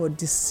comot for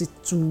the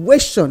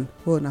situation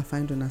wey una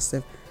find una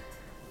sef.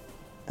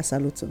 I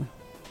salute una.